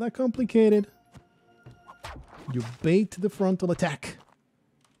 It's not that complicated. You bait the frontal attack,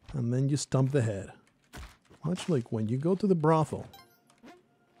 and then you stump the head. Much like when you go to the brothel.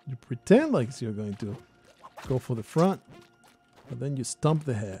 You pretend like you're going to go for the front, but then you stump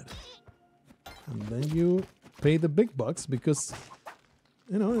the head. And then you pay the big bucks because,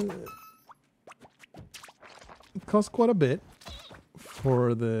 you know, it costs quite a bit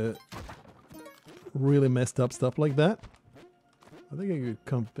for the really messed up stuff like that. I think I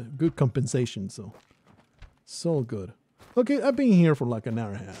get good compensation, so good. Okay, I've been here for like an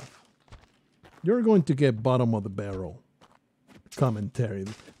hour and a half. You're going to get bottom of the barrel commentary.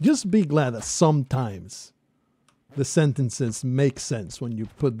 Just be glad that sometimes the sentences make sense when you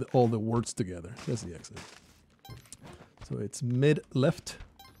put all the words together. That's the exit. So it's mid left.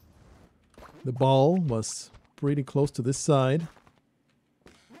 The ball was pretty close to this side.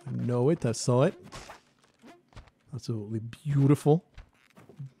 I know it, I saw it. Absolutely beautiful.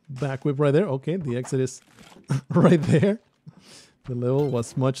 Back whip right there. Okay, the exit is right there. The level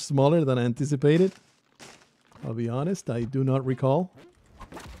was much smaller than I anticipated. I'll be honest, I do not recall.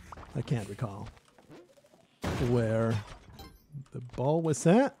 I can't recall where the ball was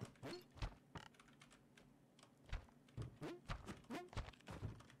at.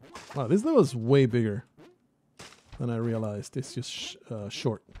 Wow, this level is way bigger than I realized. It's just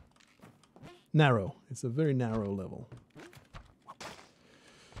short. Narrow. It's a very narrow level.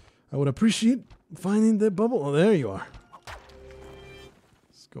 I would appreciate finding the bubble. Oh, there you are.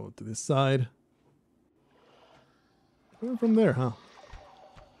 Let's go to this side. Going from there, huh?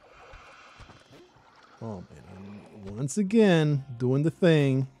 Oh, man. I'm once again doing the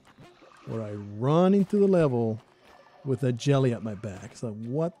thing where I run into the level with a jelly at my back. It's like,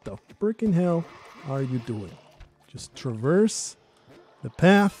 what the freaking hell are you doing? Just traverse the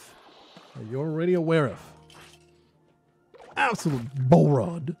path that you're already aware of. Absolute bull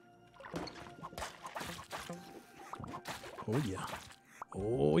rod. Oh yeah.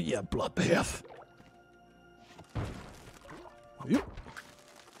 Oh yeah, bloodbath. Yep.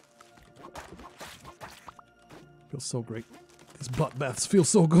 Feels so great. These bloodbaths feel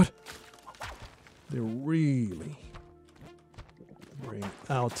so good. They really bring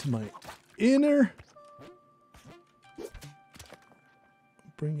out my inner.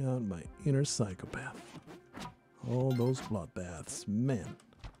 Bring out my inner psychopath. All those bloodbaths, man.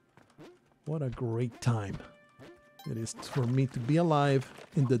 What a great time it is for me to be alive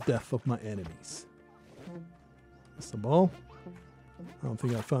in the death of my enemies. That's the ball. I don't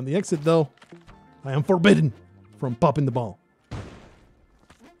think I found the exit though. I am forbidden from popping the ball. It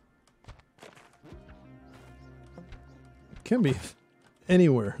can be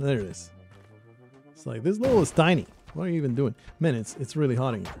anywhere. There it is. It's like this level is tiny. What are you even doing? Man, it's really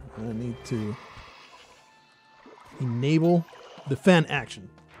hot in here. I need to enable the fan action.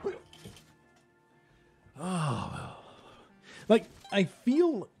 Oh, like I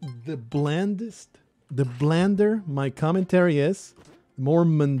feel the blander my commentary is, the more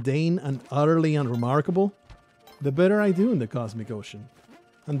mundane and utterly unremarkable, the better I do in the Cosmic Ocean.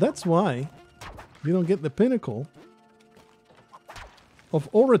 And that's why you don't get the pinnacle of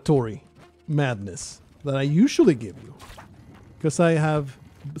oratory madness that I usually give you. Because I have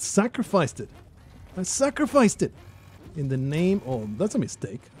sacrificed it. I sacrificed it in the name... Oh, that's a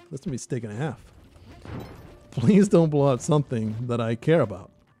mistake. That's a mistake and a half. Please don't blow out something that I care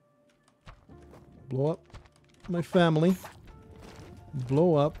about. Blow up my family.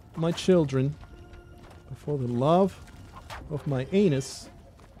 Blow up my children. For the love of my anus,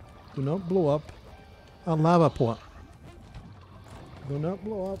 do not blow up a lava pot. Do not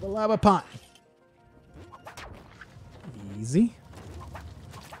blow up a lava pot. Easy.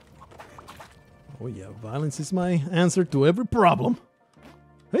 Oh yeah, violence is my answer to every problem.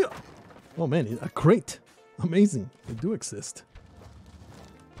 Hey, oh man, a crate. Amazing, they do exist.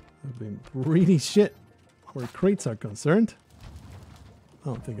 I've been pretty shit where crates are concerned. I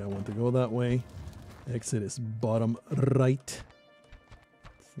don't think I want to go that way. Exit is bottom right.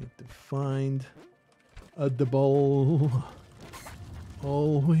 Need to find the ball.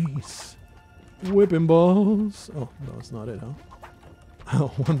 Always whipping balls. Oh, no, it's not it, huh? I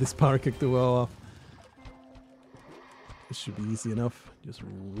don't want this power kick to go off. This should be easy enough. Just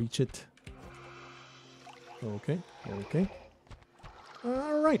reach it. Okay, okay.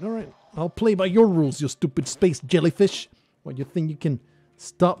 Alright, alright. I'll play by your rules, you stupid space jellyfish. What, you think you can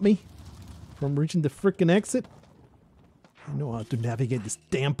stop me from reaching the frickin' exit? I know how to navigate this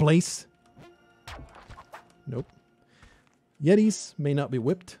damn place. Nope. Yetis may not be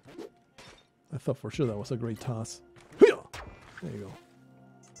whipped. I thought for sure that was a great toss. There you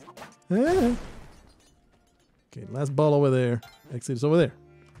go. Ah. Okay, last ball over there. Exit is over there.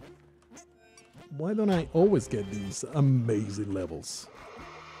 Why don't I always get these amazing levels?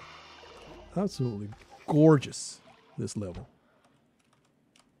 Absolutely gorgeous, this level.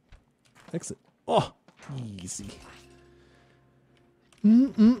 Exit. Oh, easy.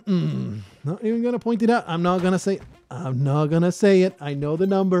 Not even gonna point it out. I'm not gonna say it. I'm not gonna say it. I know the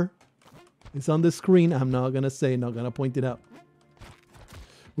number. It's on the screen. I'm not gonna say it. Not gonna point it out.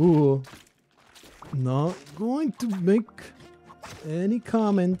 Ooh. Not going to make any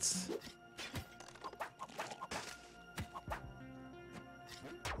comments.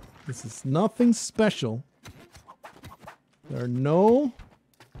 This is nothing special. There are no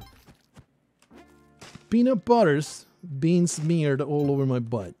peanut butters being smeared all over my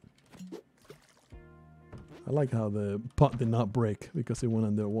butt. I like how the pot did not break because it went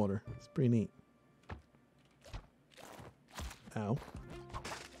underwater. It's pretty neat. Ow.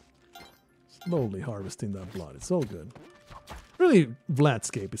 Slowly harvesting that blood. It's all good. Really,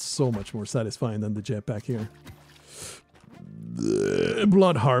 Vladscape is so much more satisfying than the jetpack here. The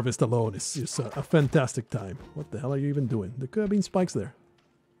blood harvest alone is just a fantastic time. What the hell are you even doing? There could have been spikes there.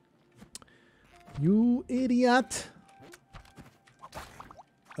 You idiot!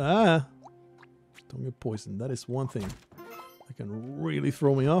 Ah! Don't get poisoned. That is one thing that can really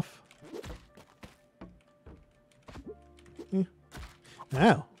throw me off.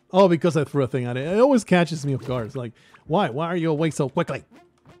 Ow! Oh, because I threw a thing at it. It always catches me off guard. It's like, why? Why are you awake so quickly?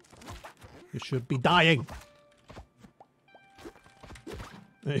 You should be dying.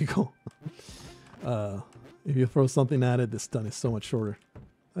 There you go. If you throw something at it, the stun is so much shorter.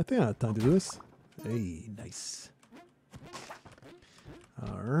 I think I have time to do this. Hey, nice.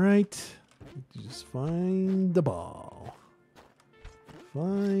 Alright. Just find the ball.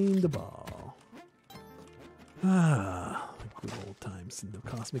 Find the ball. Ah, good old times in the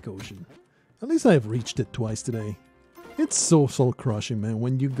cosmic ocean. At least I've reached it twice today. It's so soul-crushing, man.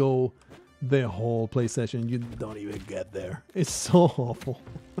 When you go the whole play session, you don't even get there. It's so awful.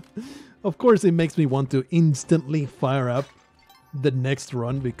 Of course, it makes me want to instantly fire up the next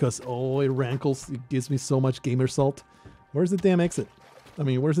run because, oh, it rankles. It gives me so much gamer salt. Where's the damn exit? I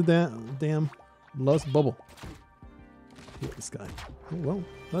mean, where's the damn lost bubble? Hit this guy. Oh, well,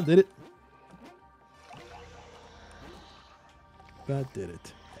 that did it. That did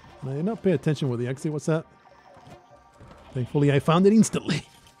it. And I did not pay attention with the exit. What's that? Thankfully, I found it instantly.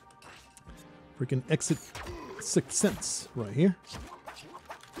 Freaking exit 6 cents right here.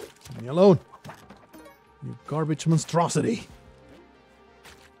 Leave me alone. You garbage monstrosity.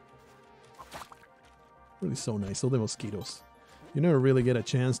 Really so nice. Oh, the mosquitoes. You never really get a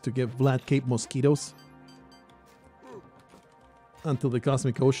chance to get Vlad mosquitoes until the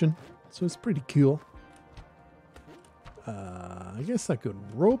cosmic ocean. So it's pretty cool. I guess I could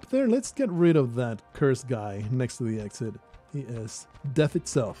rope there. Let's get rid of that cursed guy next to the exit. He is death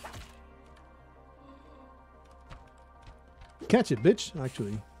itself. Catch it, bitch.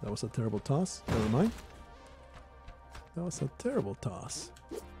 Actually, that was a terrible toss. Never mind. That was a terrible toss.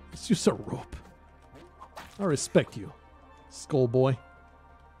 It's just a rope. I respect you, skull boy. In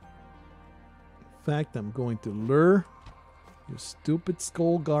fact, I'm going to lure your stupid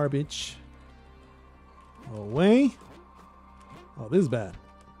skull garbage away. Oh, this is bad.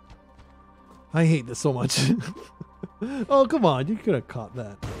 I hate this so much. Oh, come on. You could have caught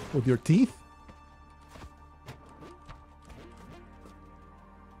that with your teeth.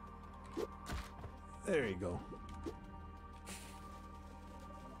 There you go.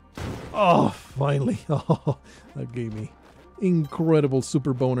 Oh, finally. Oh, that gave me incredible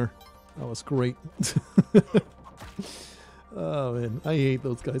super boner. That was great. Oh, man. I hate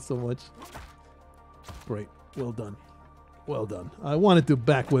those guys so much. Great. Well done. Well done. I wanted to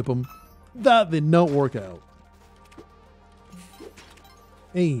back whip him. That did not work out.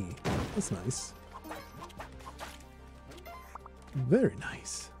 Hey, that's nice. Very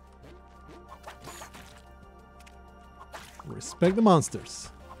nice. Respect the monsters.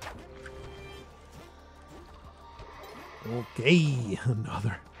 Okay,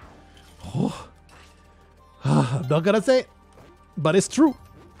 another. Oh. I'm not gonna say it, but it's true.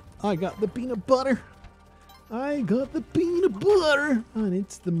 I got the peanut butter. I got the peanut butter. And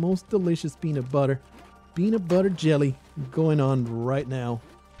it's the most delicious peanut butter. Peanut butter jelly going on right now.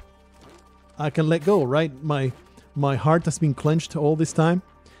 I can let go, right? My heart has been clenched all this time.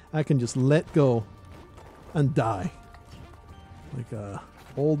 I can just let go and die. Like a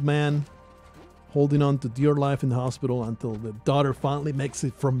old man holding on to dear life in the hospital until the daughter finally makes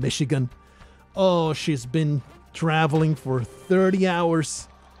it from Michigan. Oh, she's been traveling for 30 hours.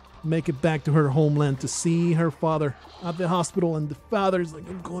 Make it back to her homeland to see her father at the hospital. And the father's like,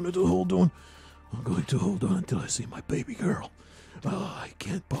 I'm going to hold on. I'm going to hold on until I see my baby girl. Oh, I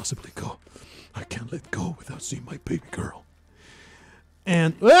can't possibly go. I can't let go without seeing my baby girl.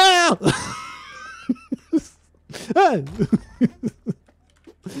 And,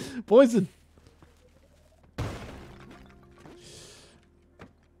 poison.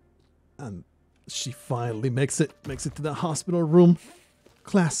 And she finally makes it to the hospital room,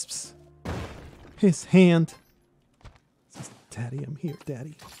 clasps his hand, says, Daddy, I'm here,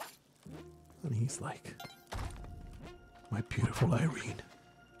 Daddy. And he's like, my beautiful Irene,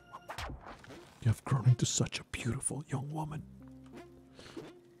 you have grown into such a beautiful young woman.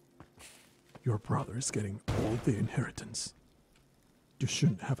 Your brother is getting all the inheritance. You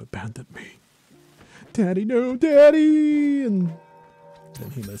shouldn't have abandoned me. Daddy, no, Daddy! And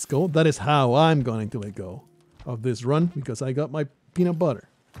then he lets go. That is how I'm going to let go of this run, because I got my peanut butter.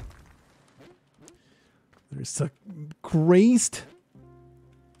 There's a crazed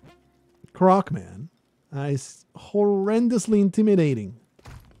croc man. It's horrendously intimidating.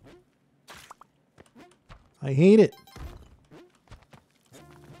 I hate it.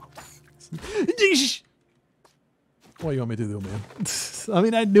 What do you want me to do, man? I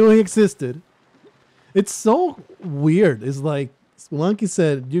mean, I knew he existed. It's so weird. It's like Spelunky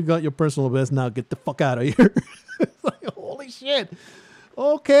said, you got your personal best, now get the fuck out of here. It's like, holy shit.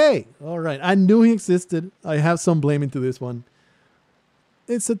 Okay. All right. I knew he existed. I have some blame into this one.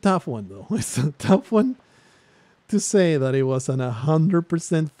 It's a tough one, though. It's a tough one to say that it was an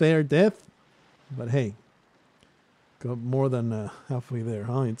 100% fair death. But hey, got more than halfway there,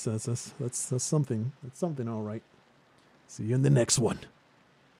 huh? That's something. That's something, all right. See you in the next one.